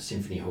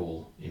Symphony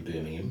Hall in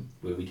Birmingham,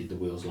 where we did the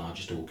world's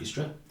largest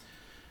orchestra.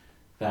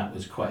 That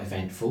was quite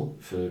eventful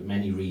for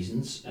many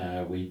reasons.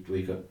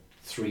 We got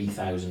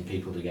 3,000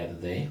 people together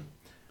there,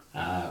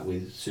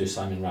 with Sir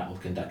Simon Rattle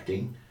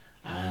conducting,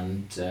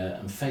 and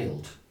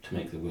failed to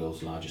make the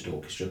world's largest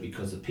orchestra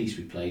because the piece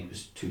we played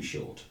was too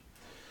short.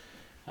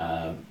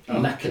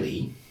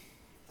 Luckily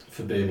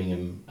for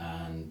Birmingham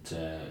and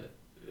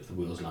the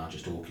world's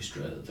largest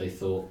orchestra, they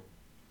thought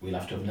we'll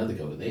have to have another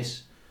go at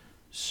this,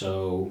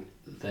 so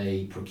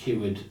they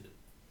procured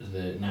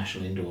the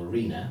National Indoor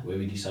Arena, where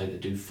we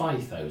decided to do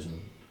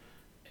 5,000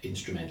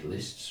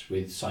 instrumentalists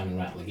with Simon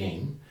Rattle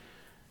again.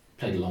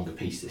 Played a longer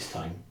piece this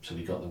time, so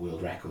we got the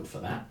world record for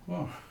that.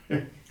 Wow.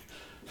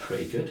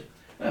 Pretty good.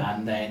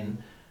 And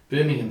then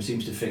Birmingham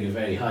seems to figure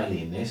very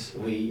highly in this.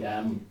 We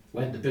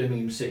went to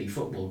Birmingham City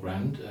Football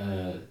Ground,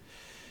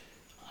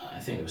 I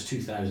think it was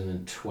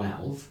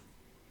 2012,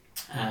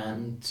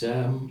 and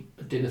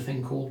did a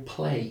thing called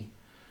Play,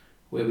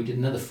 where we did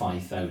another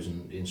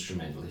 5,000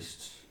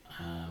 instrumentalists,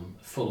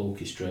 full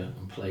orchestra,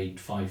 and played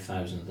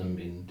 5,000 of them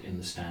in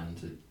the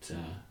stand at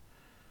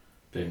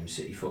Birmingham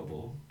City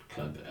Football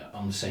Club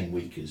on the same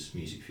week as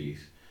Music for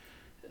Youth.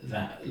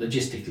 That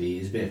logistically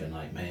is a bit of a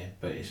nightmare,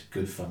 but it's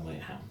good fun when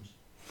it happens.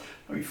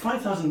 I mean,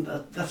 5,000,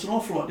 that's an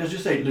awful lot. As you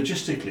say,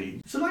 logistically,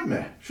 it's a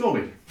nightmare,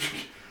 surely.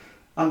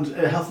 And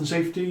health and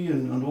safety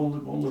and all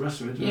the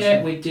rest of it.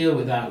 Yeah, we deal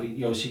with that.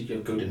 We obviously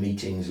go to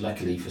meetings.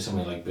 Luckily for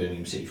somewhere like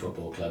Birmingham City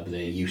Football Club,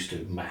 they're used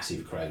to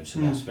massive crowds, so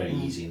that's very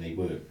easy, and they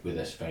work with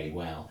us very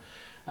well.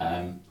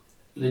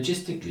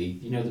 Logistically,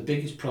 the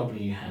biggest problem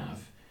you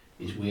have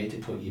is where to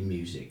put your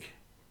music.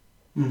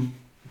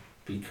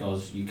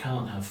 Because you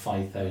can't have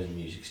 5,000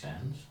 music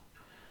stands.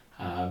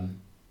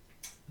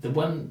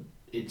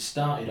 It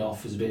started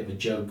off as a bit of a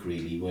joke,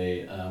 really,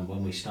 where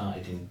when we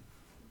started in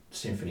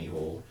Symphony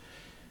Hall,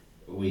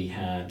 we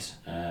had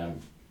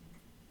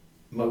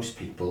most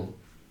people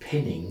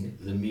pinning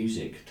the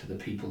music to the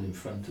people in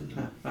front of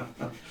them.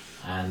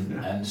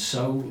 And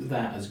so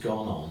that has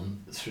gone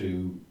on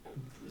through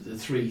the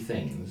three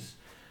things: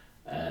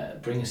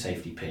 bring a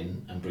safety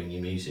pin and bring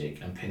your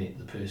music and pin it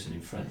to the person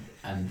in front.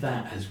 And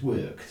that has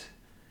worked.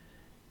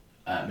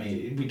 I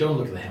mean, we don't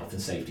look at the health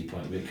and safety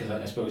point of it, because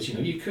I suppose,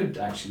 you could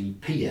actually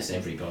PS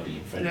everybody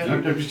in front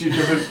of you. You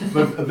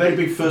have a very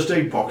big first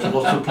aid box with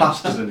lots of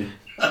plasters in it.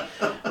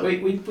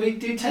 We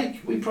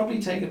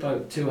probably take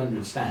about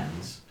 200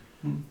 stands,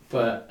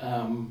 but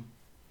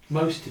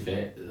most of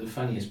it, the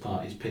funniest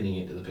part is pinning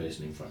it to the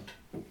person in front.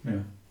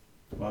 Yeah.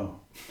 Wow.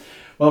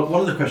 Well,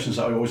 one of the questions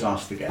that I always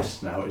ask the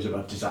guests now is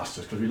about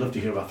disasters, because we love to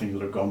hear about things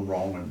that have gone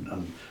wrong,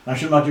 and I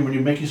should imagine when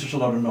you're making such a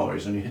lot of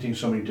noise and you're hitting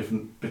so many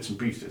different bits and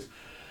pieces,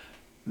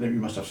 then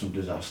you must have some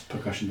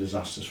percussion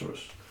disasters for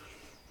us.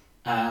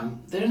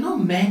 There are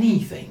not many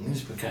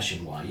things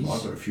percussion-wise. Well,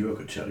 I've got a few I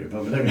could tell you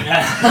about,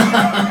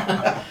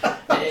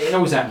 but it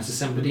always happens to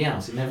somebody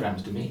else. It never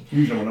happens to me.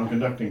 Usually when I'm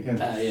conducting.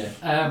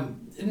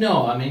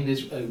 No, I mean,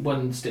 there's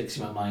one sticks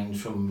in my mind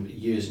from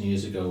years and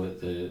years ago at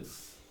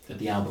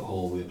the Albert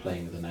Hall. We were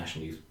playing with the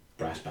National Youth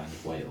Brass Band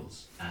of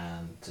Wales,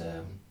 and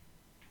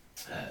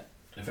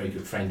a very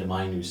good friend of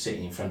mine who was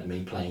sitting in front of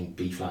me playing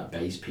B-flat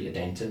bass, Peter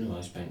Denton, who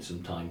I spent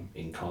some time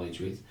in college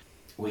with.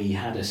 We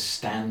had a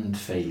stand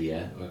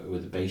failure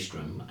with a bass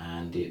drum,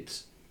 and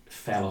it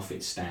fell off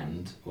its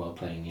stand while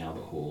playing the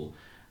Albert Hall,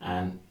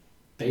 and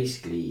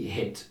basically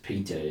hit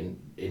Peter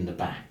in the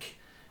back.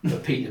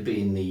 But Peter,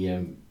 being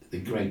the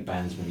great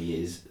bandsman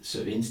he is,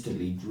 sort of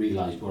instantly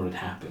realised what had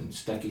happened,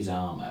 stuck his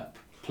arm up,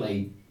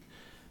 played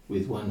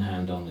with one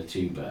hand on the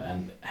tuba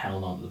and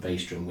held onto the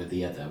bass drum with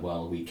the other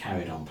while we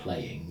carried on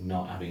playing,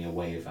 not having a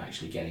way of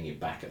actually getting it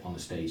back up on the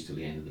stage till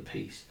the end of the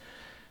piece.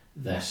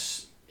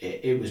 Thus,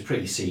 it was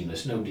pretty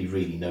seamless. Nobody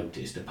really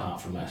noticed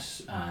apart from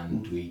us,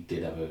 and we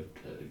did have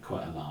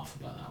quite a laugh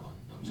about that one.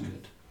 That was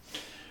good.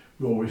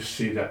 We always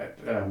see that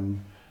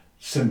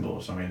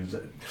cymbals. I mean,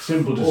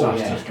 cymbal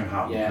disasters can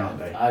happen, can't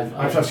they?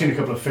 I've seen a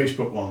couple of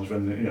Facebook ones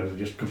when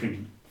they just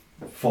completely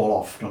fall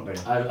off, don't they?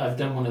 I've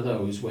done one of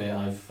those where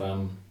I've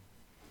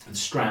the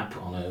strap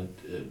on a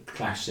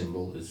clash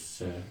cymbal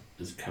has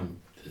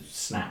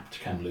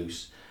snapped, come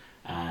loose,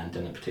 and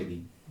done a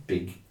particularly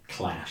big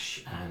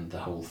clash, and the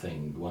whole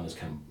thing, one has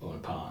come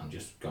apart and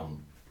just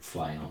gone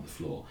flying on the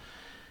floor.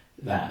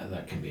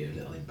 That can be a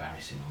little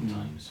embarrassing on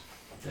times.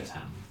 That's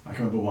happened. I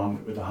can remember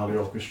one with the Harley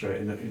Orchestra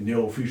in the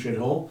old Free Trade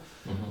Hall.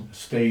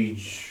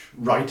 Stage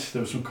right,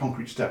 there were some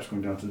concrete steps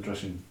going down to the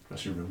dressing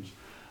rooms,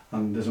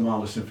 and there's a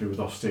marvelous symphony with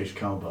offstage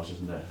cowbells,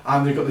 isn't there?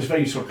 And they've got this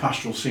very sort of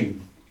pastoral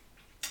scene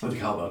with the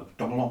cowbell,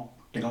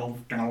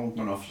 ding-along,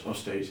 going off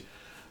stage.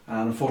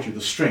 And unfortunately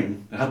the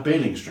string, they had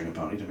baling string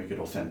apparently to make it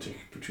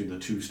authentic between the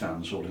two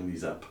stands holding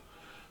these up.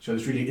 So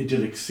it's really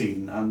idyllic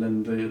scene, and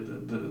then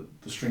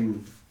the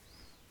string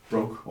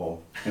broke or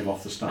came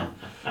off the stand.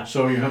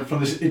 So you had, from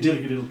this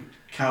idyllic little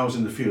cows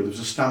in the field, there was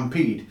a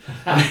stampede.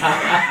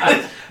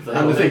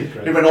 And the thing,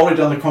 it went all the way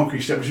down the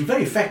concrete step, which was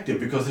very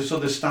effective because they saw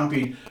this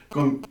stampede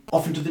going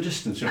off into the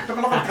distance. And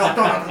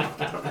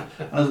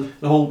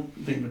the whole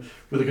thing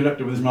with the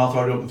conductor with his mouth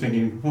wide open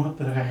thinking, what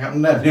the heck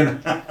happened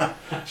then?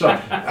 So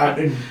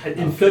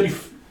in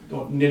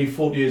nearly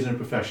 40 years in the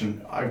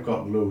profession, I've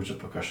got loads of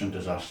percussion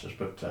disasters,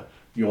 but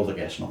you're the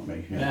guest, not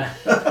me.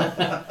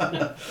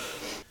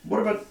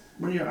 What about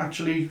when you're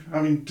actually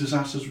having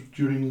disasters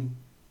during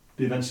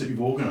the events that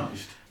you've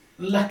organised?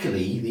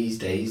 Luckily, these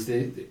days,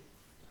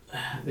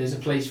 there's a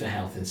place for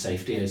health and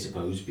safety, I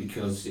suppose,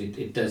 because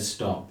it does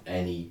stop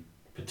any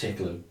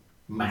particular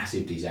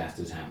massive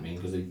disasters happening,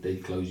 because they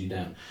close you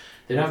down.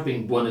 There have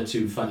been one or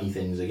two funny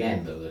things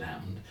again, though, that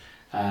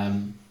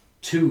happened.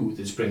 Two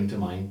that spring to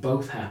mind,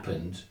 both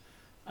happened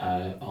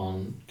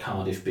on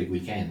Cardiff Big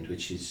Weekend,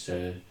 which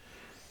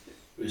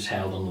was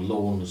held on the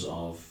lawns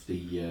of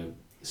the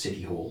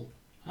City Hall,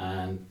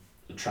 and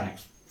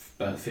attracts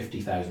about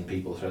 50,000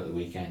 people throughout the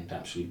weekend.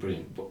 Absolutely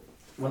brilliant. But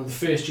one of the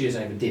first years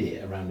I ever did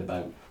it, around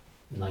about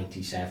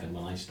 97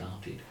 when I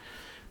started,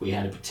 we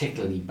had a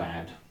particularly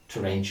bad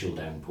torrential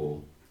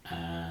downpour,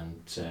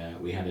 and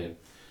we had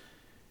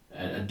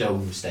a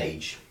dome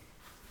stage,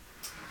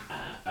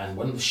 and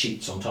one of the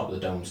sheets on top of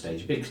the dome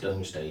stage, a big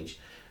dome stage,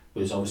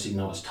 was obviously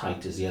not as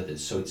tight as the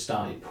others, so it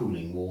started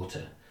pooling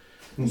water.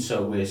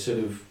 So we're sort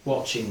of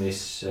watching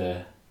this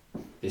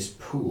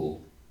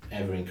pool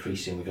ever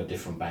increasing. We've got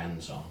different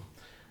bands on,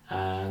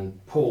 And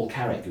Paul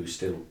Carrick, who's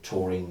still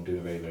touring,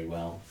 doing very, very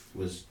well,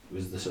 was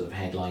the sort of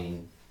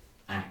headline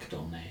act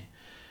on there.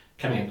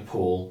 Coming up to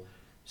Paul,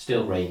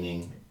 still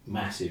raining,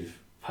 massive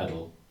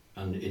puddle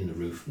and in the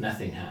roof,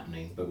 nothing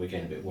happening, but we're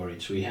getting a bit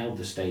worried. So we held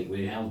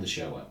the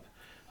show up,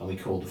 and we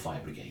called the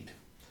fire brigade.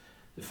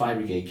 The fire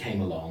brigade came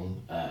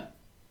along,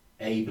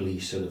 ably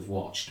sort of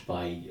watched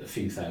by a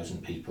few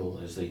thousand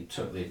people as they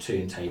took their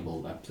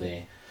turntable up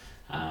there,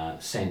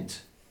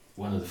 sent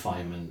one of the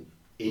firemen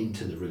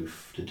into the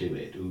roof to do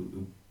it,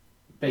 who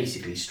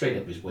basically straight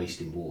up was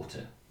wasting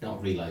water,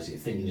 not realising,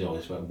 thinking it's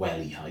always about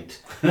welly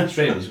height,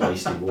 straight up was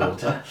wasting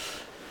water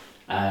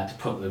to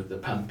put the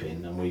pump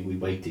in, and we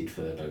waited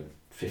for about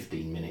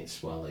 15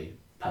 minutes while they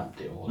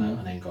pumped it all out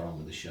and then got on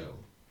with the show.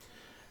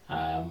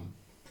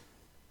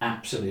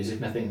 Absolutely, as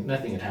if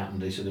nothing had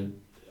happened. They sort of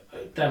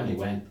down they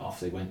went, off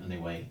they went on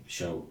their way,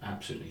 show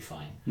absolutely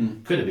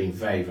fine. Could have been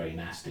very, very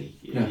nasty.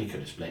 You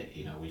could have split,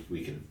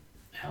 we could have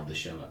held the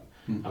show up.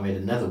 And we had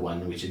another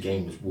one, which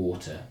again was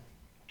water,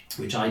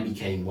 which I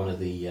became one of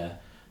the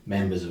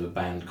members of a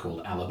band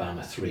called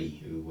Alabama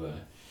 3, who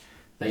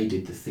they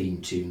did the theme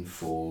tune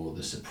for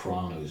The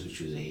Sopranos, which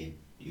was here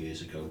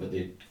years ago, but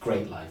they're a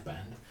great live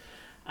band.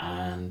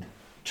 And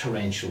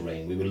torrential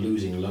rain, we were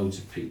losing loads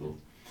of people,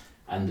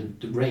 and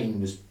the rain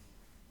was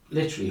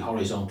literally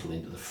horizontal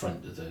into the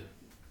front of the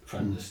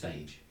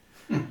stage.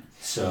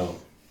 So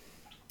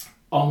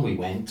on we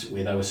went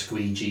with our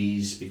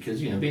squeegees,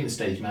 because being the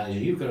stage manager,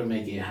 you've got to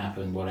make it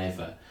happen,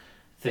 whatever,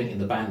 thinking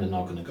the band are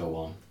not going to go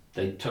on.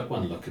 They took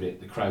one look at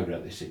it, the crowd were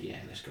out, they said, yeah,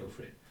 let's go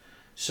for it.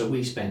 So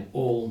we spent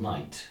all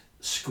night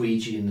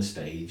squeegeeing the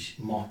stage,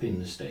 mopping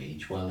the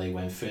stage, while they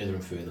went further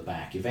and further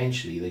back.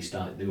 Eventually they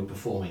were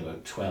performing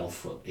about 12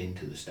 foot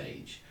into the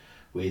stage,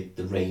 where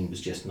the rain was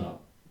just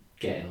not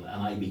getting,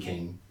 and I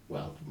became,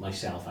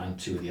 myself and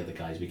two of the other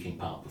guys became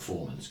part of the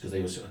performance, because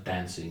they were sort of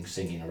dancing,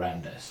 singing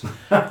around us.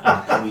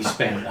 and we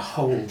spent the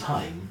whole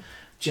time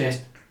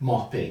just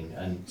mopping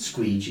and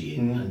squeegeeing,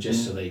 and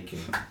just so they can...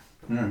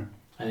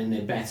 And in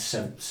their best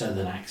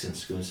southern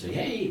accents going to say,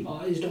 hey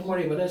boys, don't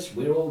worry about us,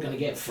 we're all going to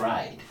get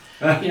fried.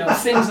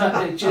 Things like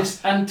that,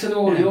 just, and to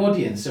all the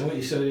audience, and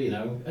we sort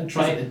of, and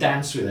trying to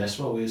dance with us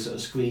while we were sort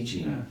of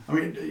squeegeeing. Yeah. I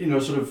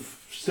mean, sort of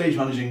stage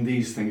managing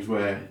these things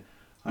where,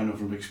 I know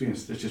from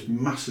experience, there's just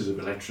masses of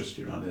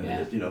electricity around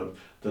there. Yeah.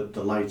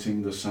 The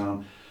lighting, the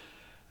sound,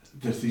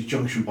 there's these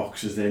junction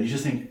boxes there, and you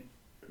just think,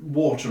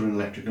 water and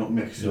electric don't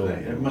mix, do they?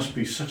 It must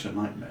be such a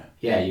nightmare.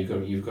 Yeah,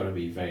 you've got to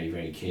be very,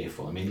 very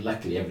careful. I mean,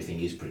 luckily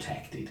everything is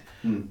protected,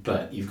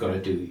 but you've got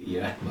to do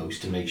your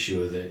utmost to make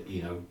sure that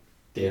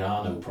there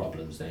are no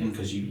problems there,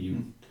 because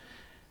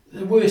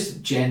the worst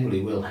that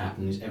generally will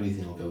happen is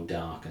everything will go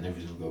dark and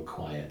everything will go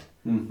quiet.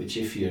 Which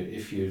if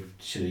you're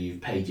sort of, you've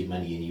paid your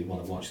money and you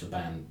want to watch the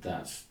band,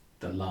 that's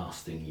the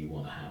last thing you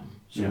want to happen.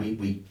 So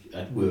we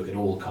work at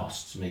all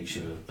costs to make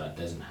sure that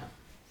doesn't happen.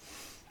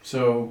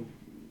 So,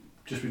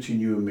 just between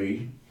you and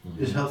me,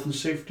 is health and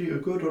safety a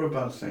good or a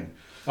bad thing?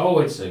 Oh,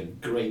 it's a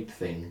great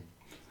thing.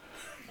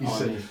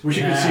 Wish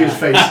you could see his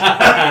face.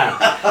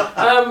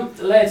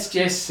 Let's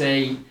just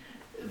say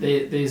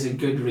there's a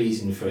good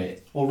reason for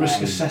it. Or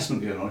risk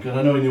assessment, because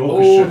I know in the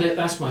orchestra... Oh,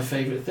 that's my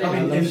favourite thing. I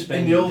mean,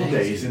 in the old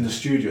days, in the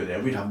studio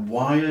there, we'd have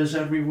wires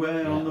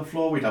everywhere on the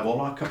floor, we'd have all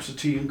our cups of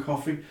tea and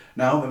coffee.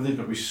 Now, everything's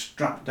got to be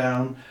strapped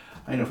down.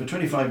 I know for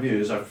 25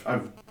 years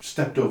I've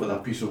stepped over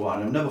that piece of wire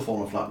and I've never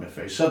fallen flat in my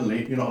face.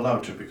 Suddenly you're not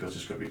allowed to, because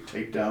it's got to be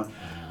taped down.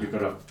 You've got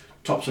to have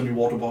tops on your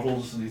water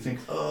bottles, and you think,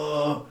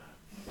 oh.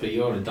 But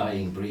you're a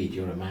dying breed,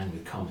 you're a man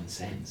with common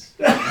sense.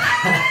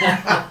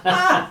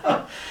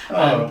 I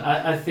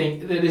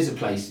think there is a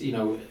place,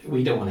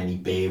 we don't want any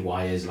bare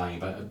wires lying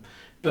about,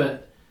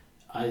 but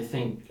I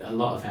think a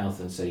lot of health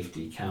and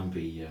safety can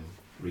be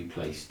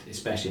replaced,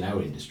 especially in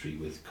our industry,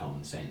 with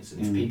common sense.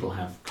 And if people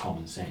have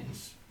common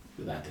sense,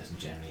 that doesn't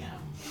generally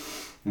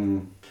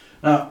happen.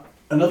 Now,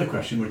 another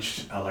question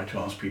which I like to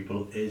ask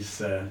people is,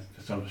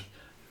 if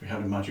we had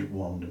a magic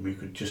wand and we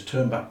could just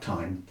turn back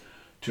time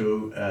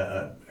to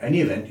any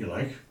event you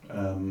like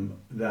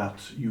that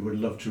you would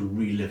love to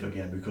relive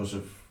again because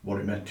of what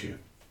it meant to you.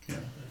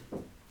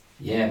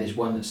 Yeah, there's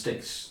one that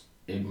sticks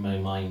in my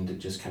mind that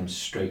just comes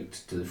straight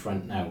to the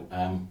front now.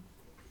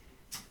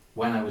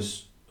 When I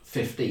was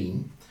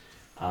 15,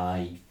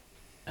 I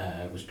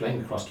was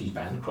playing the Cross Keys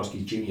band, Cross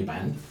Keys Junior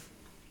Band,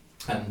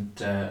 and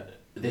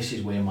this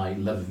is where my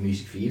love of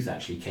music for youth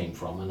actually came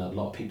from, and a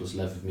lot of people's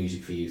love of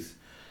music for youth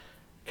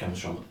comes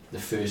from the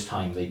first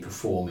time they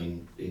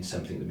perform in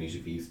something that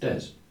Music for Youth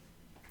does.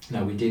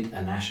 Now, we did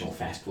a national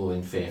festival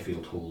in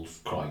Fairfield Halls,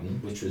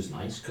 Croydon, which was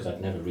nice because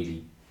I'd never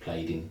really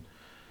played in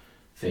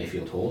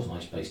Fairfield Halls,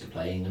 nice place to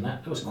play in, and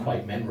that was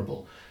quite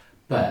memorable.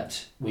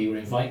 But we were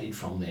invited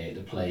from there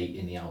to play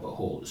in the Albert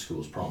Hall at the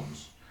school's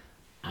proms,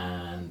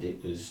 and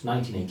it was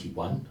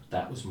 1981.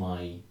 That was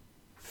my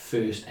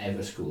first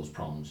ever school's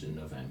proms in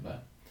November,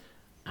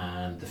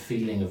 and the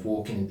feeling of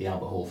walking into the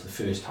Albert Hall for the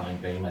first time,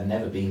 I'd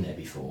never been there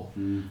before,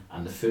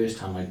 and the first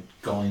time I'd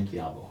gone into the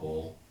Albert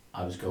Hall,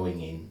 I was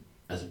going in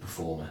as a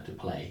performer to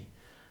play.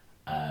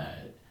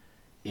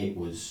 It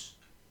was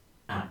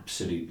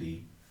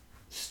absolutely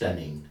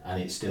stunning,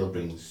 and it still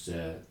brings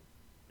me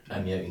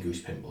out in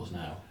goose pimples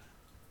now.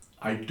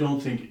 I don't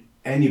think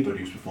anybody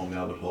who's performed the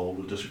Albert Hall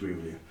will disagree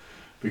with you,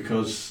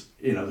 because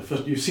the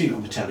first you've seen it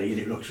on the telly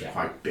and it looks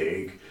quite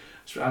big,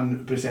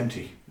 but it's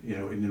empty.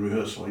 In the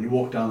rehearsal, and you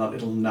walk down that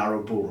little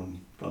narrow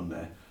ballroom run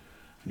there,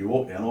 and you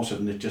walk there, and all of a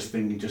sudden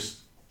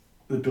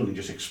the building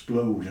just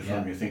explodes in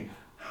front of you. You think,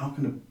 how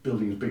can a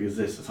building as big as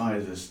this, as high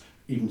as this,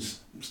 even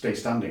stay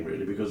standing,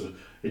 really, because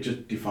it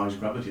just defies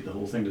gravity, the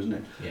whole thing, doesn't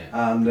it?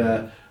 Yeah. And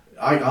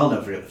I'll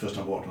never forget the first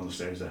time I walked on the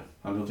stage there.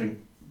 I don't think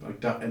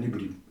like that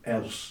anybody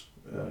else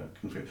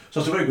can forget. So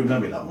it's a very good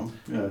memory, that one.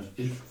 Yeah.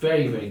 It's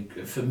very, very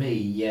good. For me,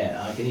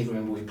 yeah, I can even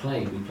remember we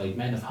played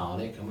Men of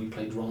Harlech and we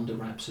played Ronda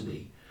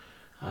Rhapsody.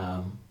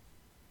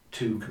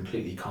 Two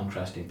completely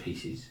contrasting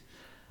pieces.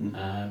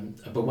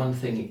 But one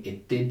thing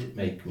it did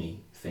make me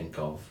think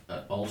of,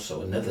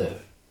 also another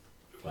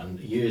one,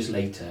 years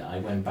later I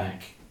went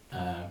back,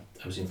 I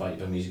was invited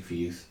by Music for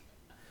Youth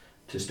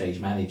to stage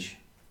manage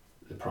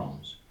the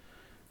proms,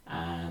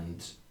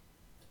 and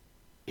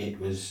it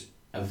was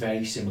a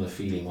very similar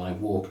feeling when I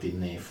walked in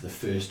there for the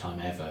first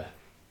time ever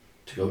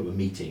to go to a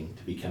meeting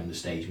to become the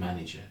stage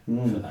manager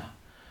for that.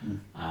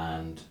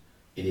 And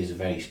it is a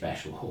very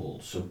special hall.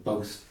 So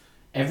both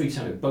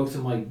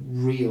of my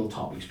real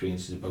top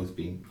experiences have both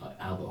been like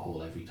Albert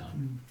Hall every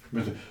time.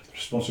 But the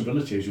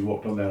responsibility as you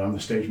walked on there, I'm the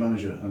stage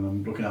manager and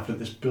I'm looking after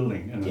this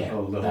building and the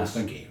whole thing.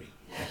 Scary.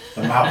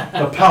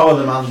 The power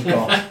the man's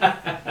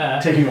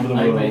got, taking over the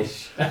world. I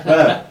wish.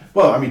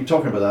 Well, I mean,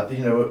 talking about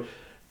that,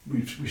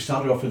 we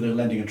started off with the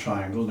lending a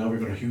triangle. Now we've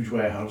got a huge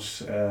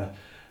warehouse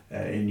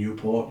in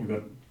Newport. You've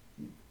got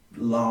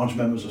large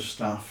members of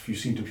staff. You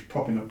seem to be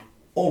popping up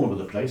all over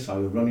the place,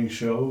 either running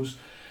shows,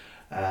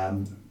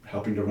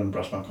 helping to run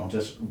brass band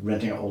contests,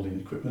 renting out all the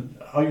equipment.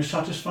 Are you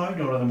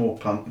satisfied, or are there more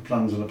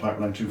plans in the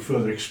pipeline to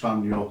further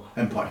expand your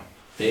empire?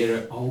 There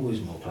are always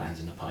more plans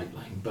in the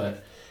pipeline,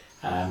 but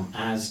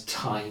as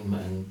time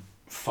and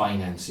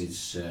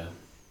finances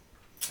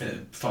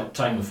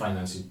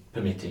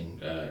permitting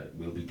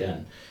will be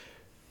done.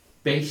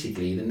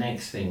 Basically, the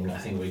next thing I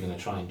think we're going to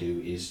try and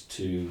do is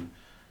to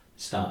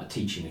start a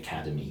teaching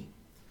academy,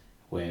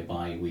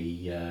 whereby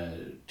we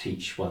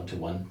teach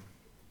one-to-one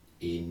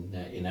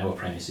in our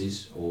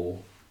premises or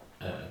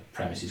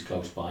premises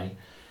close by,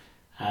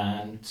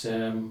 and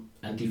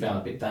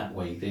develop it that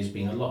way. There's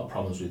been a lot of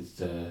problems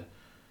with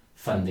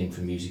funding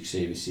for music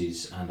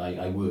services, and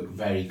I work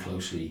very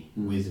closely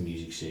with the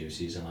music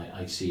services, and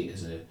I see it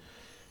as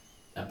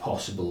a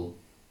possible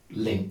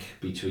link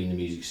between the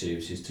music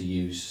services to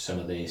use some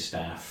of their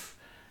staff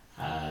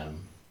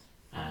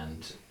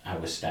and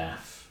our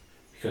staff,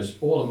 because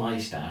all of my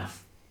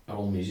staff are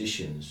all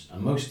musicians,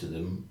 and most of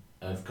them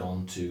have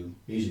gone to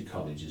music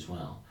college as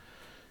well.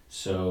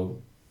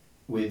 So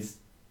with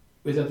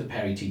other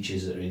Perry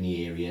teachers that are in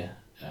the area,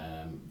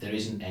 there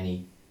isn't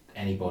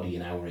anybody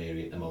in our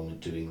area at the moment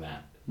doing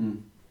that.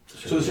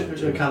 So is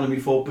it an academy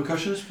for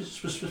percussionists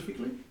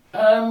specifically?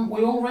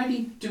 We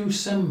already do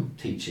some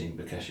teaching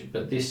percussion,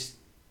 but this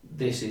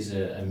is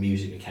a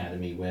music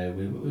academy where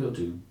we'll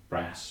do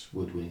brass,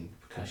 woodwind,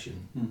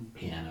 percussion,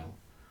 piano,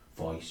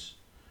 voice.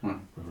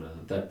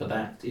 But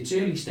that it's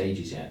early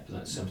stages yet, but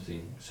that's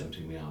something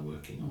we are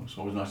working on. It's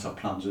always nice to have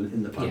plans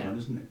in the pipeline,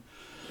 isn't it?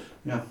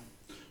 Yeah.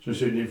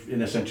 So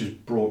in a sense,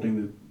 just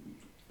broadening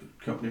the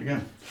company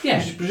again.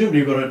 Yeah. Presumably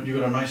you've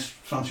got a nice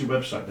fancy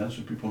website then,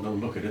 so if people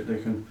want to look at it, they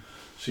can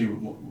see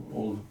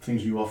all the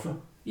things you offer.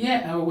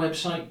 Yeah, our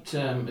website,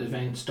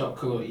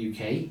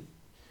 events.co.uk.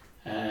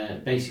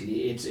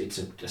 Basically, it's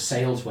a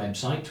sales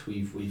website.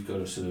 We've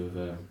got a sort of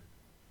a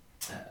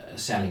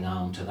selling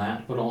arm to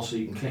that, but also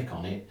you can click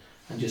on it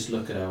and just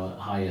look at our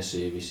hire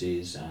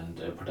services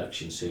and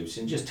production services,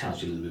 and just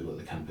tells you a little bit about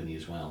the company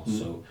as well.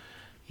 So,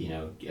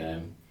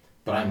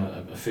 but I'm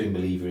a firm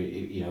believer.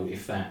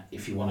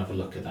 If you want to have a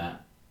look at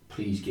that,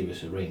 please give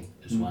us a ring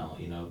as well.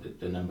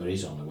 The number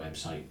is on the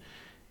website.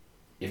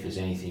 If there's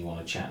anything you want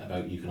to chat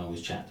about, you can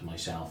always chat to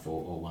myself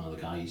or one of the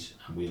guys,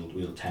 and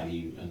we'll tell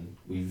you. And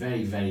we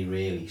very, very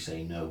rarely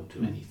say no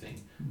to anything,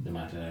 no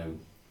matter how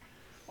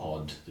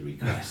odd the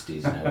request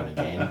is now and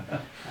again.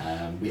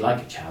 We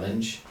like a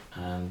challenge,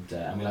 and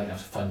we like to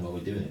have fun while we're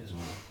doing it as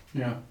well.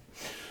 Yeah.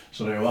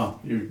 So there you are.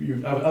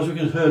 You as we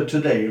heard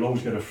today, you'll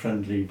always get a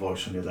friendly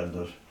voice on the other end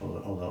of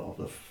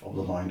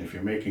the line if you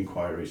make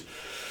inquiries.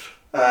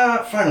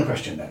 Final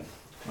question then.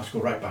 Let's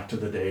go right back to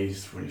the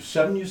days when you were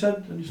 7, you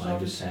said? When you started? I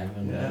was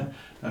 7. Yeah.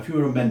 Now, if you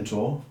were a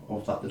mentor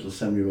of that little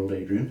 7-year-old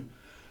Adrian,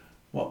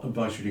 what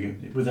advice would you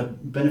give? With the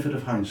benefit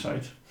of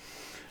hindsight,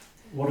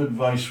 what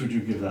advice would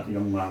you give that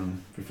young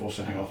man before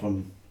setting off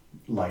on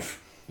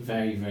life?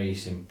 Very, very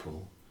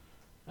simple.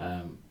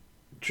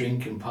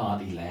 Drink and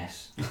party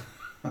less.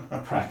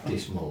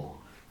 Practice more.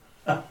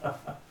 You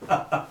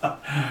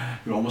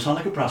almost sound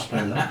like a brass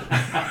player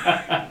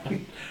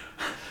then.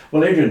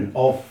 Well, Adrian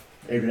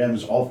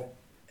Evans of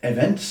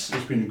Events,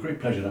 it's been a great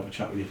pleasure to have a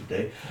chat with you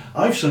today.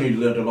 I've certainly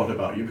learned a lot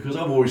about you, because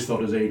I've always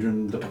thought as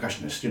Adrian the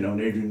percussionist, and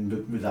Adrian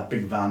with that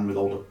big van with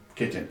all the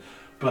kit in.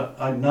 but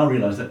I now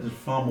realise that there's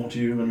far more to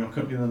you and your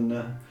company than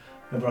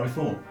ever I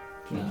thought.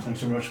 So No. thanks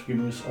so much for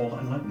giving us all that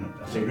enlightenment.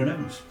 That's Adrian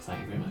Evans.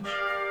 Thank you very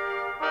much.